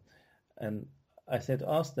hell. And I said,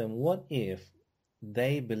 ask them, what if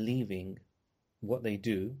they believing what they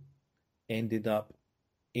do ended up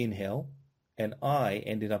in hell and I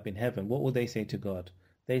ended up in heaven? What would they say to God?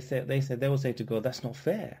 They will say to God, that's not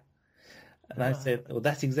fair. And I said, well,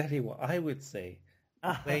 that's exactly what I would say.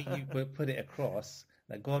 The way you would put it across,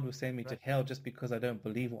 that God will send me to hell just because I don't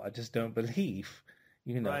believe what I just don't believe,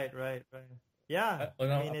 Right. Yeah.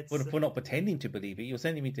 For not pretending to believe it. You're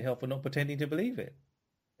sending me to hell for not pretending to believe it.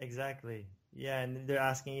 Exactly. Yeah, and they're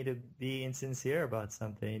asking you to be insincere about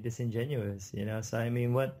something, disingenuous, So I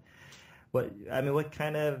mean, what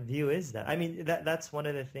kind of view is that? I mean, that's one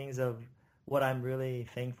of the things of what I'm really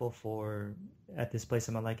thankful for at this place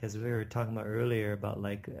in my life, as we were talking about earlier, about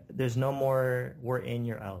like, there's no more we're in,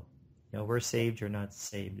 you're out. We're saved, you're not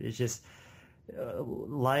saved. It's just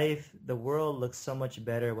life. The world looks so much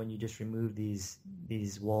better when you just remove these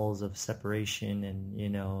walls of separation and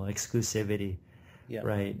exclusivity,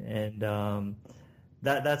 right? And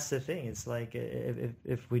that's the thing. It's like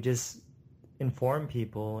if we just inform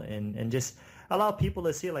people and just allow people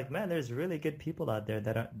to see, like, man, there's really good people out there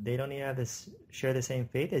that they don't even have to share the same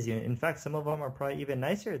faith as you. In fact, some of them are probably even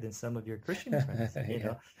nicer than some of your Christian friends,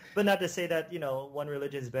 But not to say that, one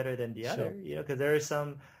religion is better than the other, because there are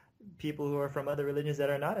some people who are from other religions that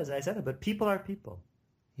are not as nice either, but people are people.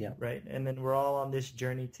 Yeah. Right. And then we're all on this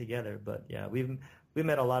journey together. But yeah, we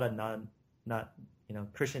met a lot of not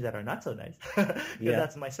Christians that are not so nice.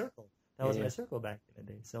 That's my circle. That was my circle back in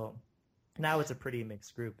the day. So now it's a pretty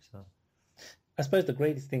mixed group. So I suppose the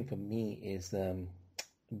greatest thing for me is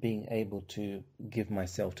being able to give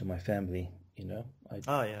myself to my family.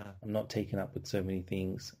 I'm not taken up with so many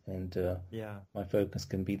things, and my focus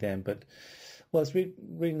can be them. But it's really,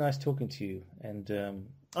 really nice talking to you. And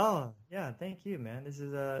thank you, man. This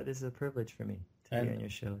is a privilege for me to be on your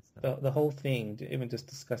show. So. The whole thing, even just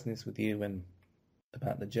discussing this with you and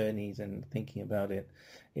about the journeys and thinking about it,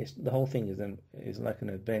 the whole thing is like an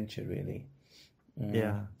adventure, really.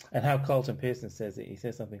 Yeah. And how Carlton Pearson says it, he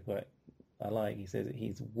says something quite I like. He says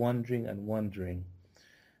he's wondering and wondering.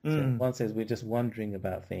 So one says we're just wondering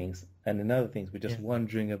about things, and another things we're just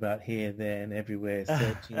wondering about here, there, and everywhere,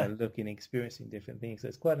 searching and looking, experiencing different things. So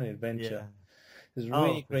it's quite an adventure. It's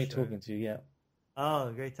really great talking to you. Yeah.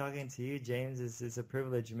 Oh, great talking to you, James. It's a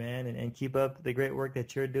privilege, man, and keep up the great work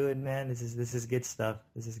that you're doing, man. This is good stuff.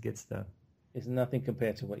 This is good stuff. It's nothing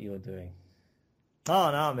compared to what you're doing. Oh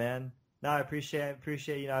no, man. No, I appreciate.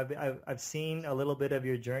 I've seen a little bit of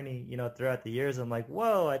your journey, throughout the years. I'm like,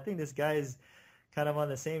 whoa, I think this guy's kind of on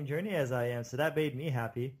the same journey as I am. So that made me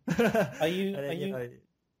happy. Are you?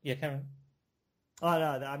 Yeah, Cameron. Oh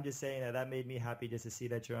no, I'm just saying that made me happy just to see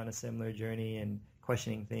that you're on a similar journey and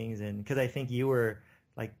questioning things, and because I think you were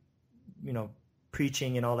like,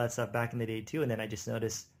 preaching and all that stuff back in the day too, and then I just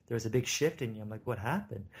noticed there was a big shift in you. I'm like, what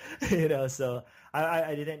happened? So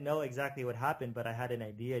I didn't know exactly what happened, but I had an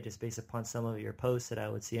idea just based upon some of your posts that I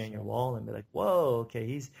would see on your wall and be like, whoa, okay,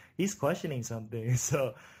 he's questioning something.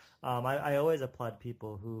 So I always applaud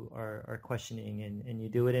people who are questioning, and you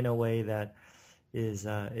do it in a way that is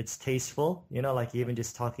it's tasteful. Like even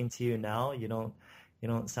just talking to you now, you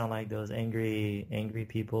don't sound like those angry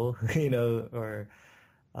people, or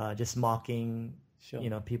just mocking,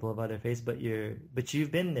 Sure. people of other faiths, but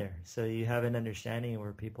you've been there, so you have an understanding of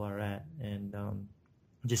where people are at, and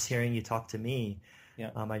just hearing you talk to me,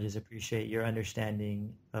 Yeah. I just appreciate your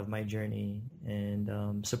understanding of my journey and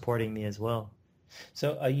supporting me as well.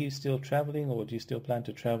 So are you still traveling, or do you still plan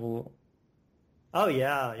to travel? Oh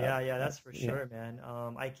yeah, that's for Yeah. sure, man.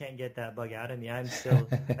 I can't get that bug out of me. I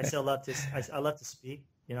still love to, I love to speak.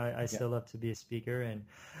 I Yeah. still love to be a speaker,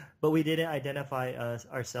 but we didn't identify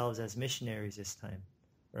ourselves as missionaries this time,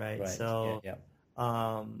 right? Right. Yeah. So, Yeah.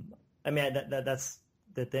 I mean, that's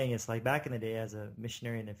the thing. It's like back in the day as a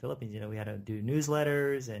missionary in the Philippines, we had to do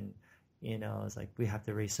newsletters and, it's like we have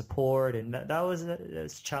to raise support, and that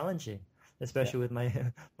was challenging, Yeah. especially with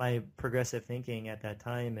my my progressive thinking at that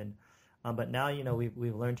time. But now,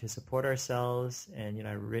 we've learned to support ourselves, and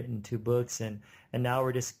I've written 2 books, and now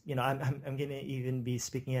we're just, I'm gonna even be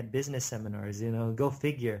speaking at business seminars. Go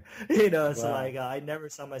figure. So Wow. like I never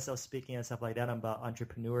saw myself speaking and stuff like that about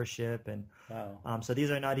entrepreneurship, and Wow. so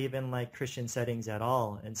these are not even like Christian settings at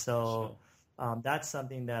all, and so Sure. that's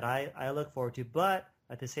something that I look forward to. But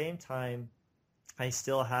at the same time, I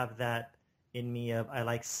still have that in me of I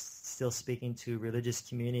like still speaking to religious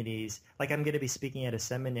communities. Like I'm going to be speaking at a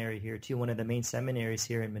seminary here too, one of the main seminaries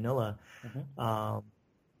here in Manila, Hmm.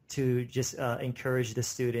 to just encourage the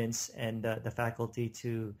students and the faculty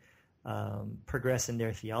to progress in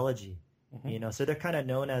their theology. Hmm. So they're kind of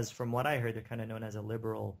known as, from what I heard, they're kind of known as a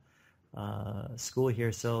liberal school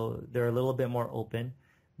here. So they're a little bit more open.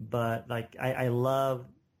 But like I love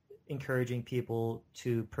encouraging people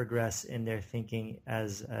to progress in their thinking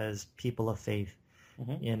as people of faith,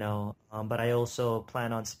 Hmm. But I also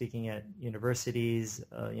plan on speaking at universities,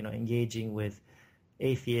 engaging with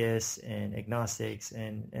atheists and agnostics,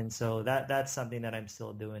 and so that's something that I'm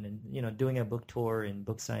still doing, and doing a book tour and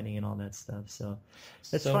book signing and all that stuff. So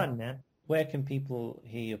it's So fun, man. where can people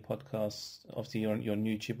hear your podcast? Obviously, you're on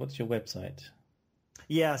YouTube. What's your website?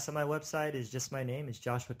 Yeah, so my website is just my name. It's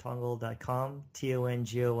joshuatongol.com,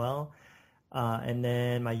 Tongol. And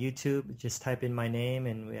then my YouTube, just type in my name,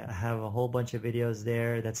 and I have a whole bunch of videos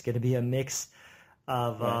there. That's going to be a mix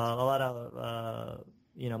of Right. a lot of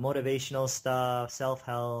motivational stuff,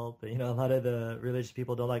 self-help. A lot of the religious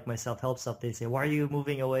people don't like my self-help stuff. They say, "Why are you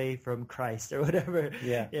moving away from Christ?" or whatever.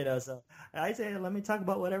 Yeah. So I say, "Let me talk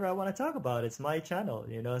about whatever I want to talk about. It's my channel."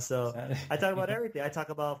 So I talk about Yeah. everything. I talk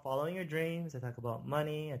about following your dreams. I talk about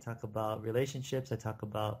money. I talk about relationships. I talk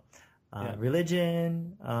about Yeah.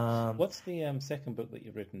 religion. What's the second book that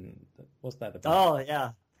you've written? What's that about? Oh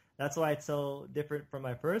yeah, that's why it's so different from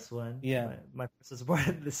my first one. Yeah. My first was more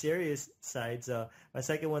on the serious side. So my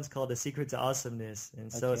second one's called The Secret to Awesomeness,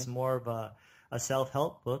 and so Okay. it's more of a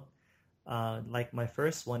self-help book. Like my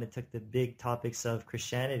first one, it took the big topics of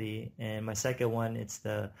Christianity, and my second one, it's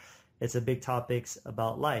the big topics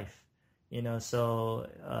about life. So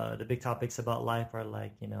the big topics about life are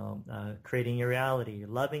like, creating your reality,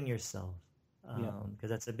 loving yourself, Yeah. because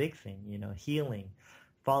that's a big thing, healing,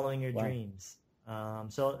 following your Wow. dreams.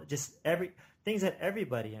 So just things that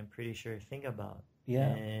everybody, I'm pretty sure, think about.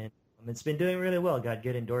 Yeah. And it's been doing really well. Got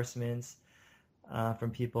good endorsements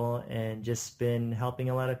from people, and just been helping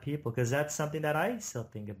a lot of people, because that's something that I still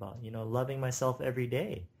think about, loving myself every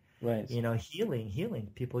day. Right. Healing.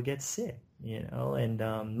 People get sick, and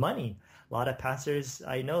money. A lot of pastors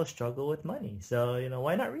I know struggle with money. So,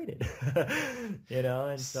 why not read it?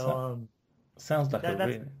 And so, Sounds like a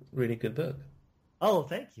that's, really good book. oh,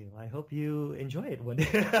 thank you. I hope you enjoy it one day.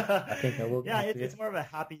 I think I will. Yeah, it's more of a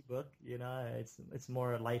happy book, it's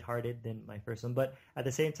more lighthearted than my first one. But at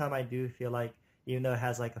the same time, I do feel like, even though it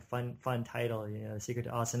has like a fun title, The Secret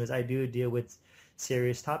to Awesomeness, I do deal with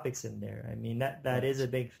serious topics in there. I mean, that is a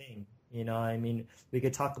big thing. I mean, we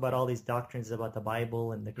could talk about all these doctrines about the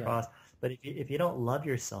Bible and the Yeah. cross, but if you don't love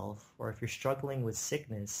yourself, or if you're struggling with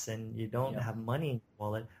sickness and you don't Yeah. have money in your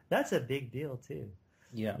wallet, that's a big deal too.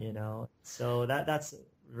 Yeah. So that's the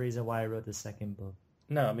reason why I wrote the second book.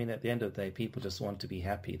 No, I mean, at the end of the day, people just want to be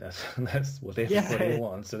happy. That's what Yeah. everybody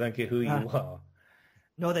wants. So don't care who you are.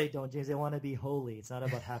 No, they don't, James. They want to be holy. It's not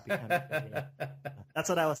about happy kind of thing. That's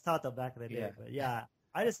what I was taught though back in the day. Yeah. But yeah,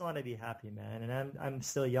 I just want to be happy, man. And I'm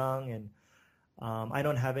still young, and I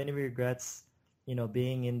don't have any regrets,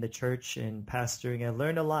 being in the church and pastoring. I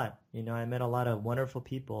learned a lot. I met a lot of wonderful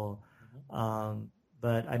people,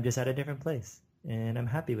 but I'm just at a different place, and I'm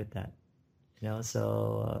happy with that.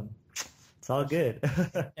 So it's all good.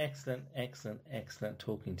 Excellent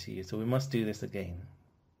talking to you. So we must do this again.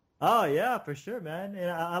 Oh yeah, for sure, man.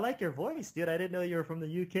 And I like your voice, dude. I didn't know you were from the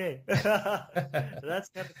UK. So that's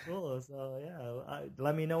kind of cool. So yeah,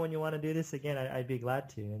 let me know when you want to do this again. I'd be glad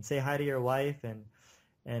to. And say hi to your wife, and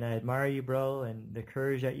And I admire you, bro, and the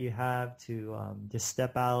courage that you have to just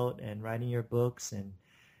step out and writing your books and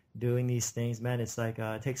doing these things, man. It's like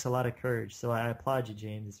it takes a lot of courage. So I applaud you,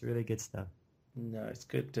 James. It's really good stuff. No, it's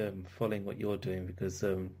good following what you're doing because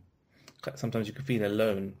sometimes you can feel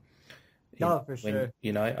alone. Oh, for sure.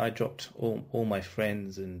 When I dropped all my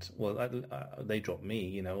friends and they dropped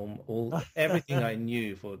me. All everything I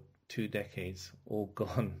knew for 2 decades, all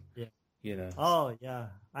gone. Yeah. Oh, yeah.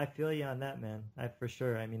 I feel you on that, man. For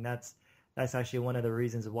sure. I mean, that's actually one of the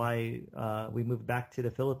reasons why we moved back to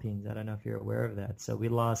the Philippines. I don't know if you're aware of that. So we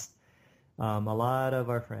lost a lot of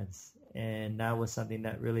our friends, and that was something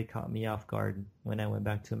that really caught me off guard when I went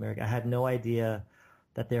back to America. I had no idea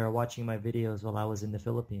that they were watching my videos while I was in the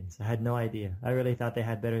Philippines. I had no idea. I really thought they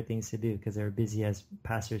had better things to do because they were busy as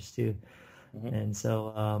pastors too. Mm-hmm. And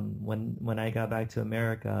so when I got back to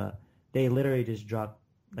America, they literally just dropped,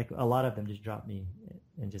 like a lot of them just dropped me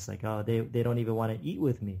and just like, oh, they don't even want to eat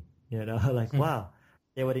with me. Like, wow.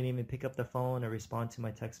 They wouldn't even pick up the phone or respond to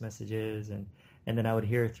my text messages. And then I would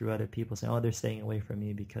hear through other people saying, oh, they're staying away from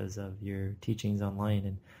me because of your teachings online.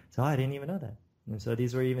 And so I didn't even know that. And so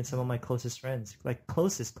these were even some of my closest friends, like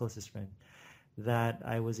closest friends that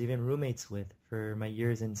I was even roommates with for my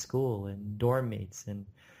years in school and dorm mates. And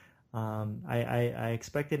I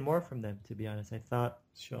expected more from them, to be honest. I thought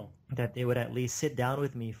that they would at least sit down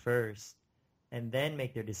with me first and then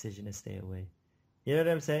make their decision to stay away. You know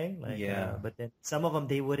what I'm saying? Like, yeah. But then some of them,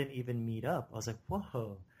 they wouldn't even meet up. I was like,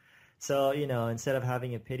 whoa. So, instead of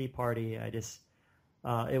having a pity party, I just,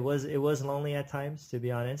 it was lonely at times, to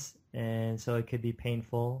be honest. And so it could be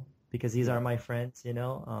painful because these are my friends,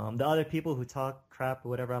 The other people who talk crap or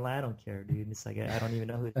whatever, I don't care, dude. It's like, I don't even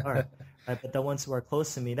know who they are. Right? But the ones who are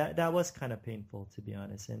close to me, that was kind of painful, to be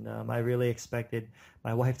honest. And I really expected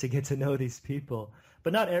my wife to get to know these people.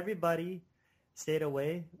 But not everybody stayed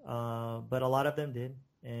away, but a lot of them did.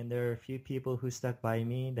 And there are a few people who stuck by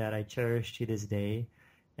me that I cherish to this day.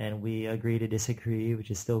 And we agree to disagree, which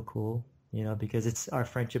is still cool, because our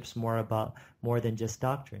friendship's more than just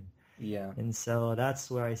doctrine. Yeah. And so that's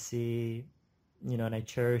where I see, and I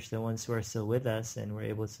cherish the ones who are still with us, and we're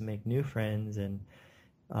able to make new friends and,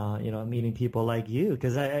 meeting people like you.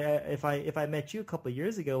 Because if I met you a couple of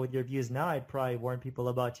years ago with your views now, I'd probably warn people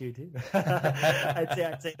about you too.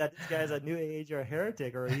 I'd say that this guy's a new age or a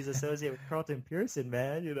heretic, or he's associated with Carlton Pearson,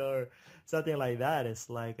 man, or something like that. It's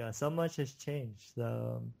like so much has changed.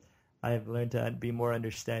 So I've learned to be more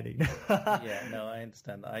understanding. Yeah, no, I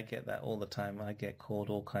understand. I get that all the time. I get called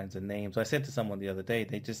all kinds of names. I said to someone the other day,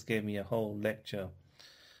 they just gave me a whole lecture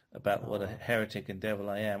about what a heretic and devil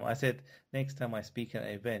I am. I said, next time I speak at an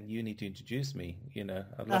event, you need to introduce me.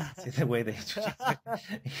 I'd love to see the way they introduce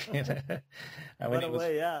me. I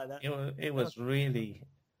mean, it was really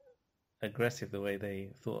aggressive the way they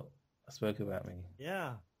spoke about me.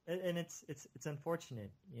 Yeah, and it's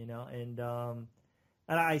unfortunate, and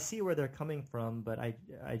I see where they're coming from, but I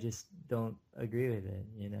just don't agree with it,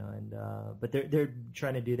 And but they're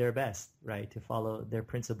trying to do their best, right, to follow their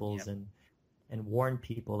principles and warn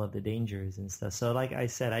people of the dangers and stuff. So, like I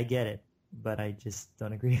said, I get it, but I just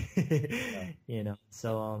don't agree,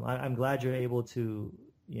 So I'm glad you're able to,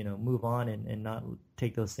 move on and not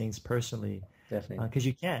take those things personally. Definitely, because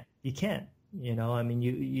you can't. I mean,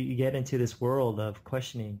 you get into this world of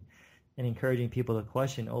questioning and encouraging people to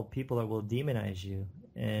question. Oh, people will demonize you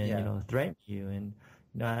and threaten you, and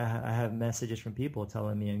I have messages from people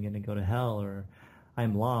telling me I'm going to go to hell or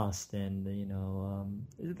I'm lost, and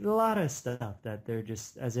a lot of stuff that they're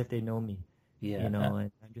just as if they know me. And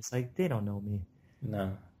I'm just like, they don't know me.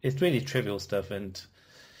 No, it's really trivial stuff, and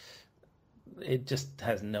it just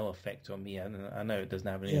has no effect on me. I know it doesn't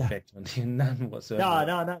have any effect on you, none whatsoever.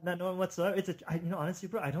 No, whatsoever. It's honestly,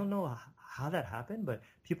 bro, I don't know how that happened, but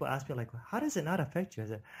people ask me like, how does it not affect you? I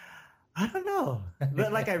said, I don't know,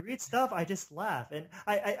 but like I read stuff, I just laugh, and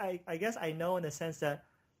I guess I know in the sense that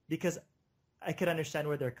because I could understand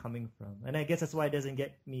where they're coming from, and I guess that's why it doesn't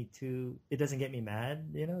get me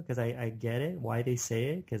mad, because I get it why they say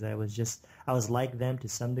it, because I was like them to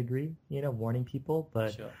some degree, warning people,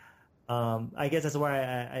 but sure. I guess that's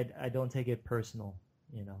why I don't take it personal,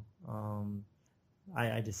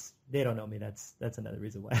 I just, they don't know me. That's another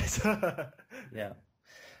reason why. Yeah.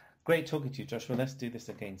 Great talking to you, Joshua. Let's do this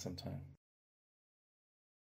again sometime.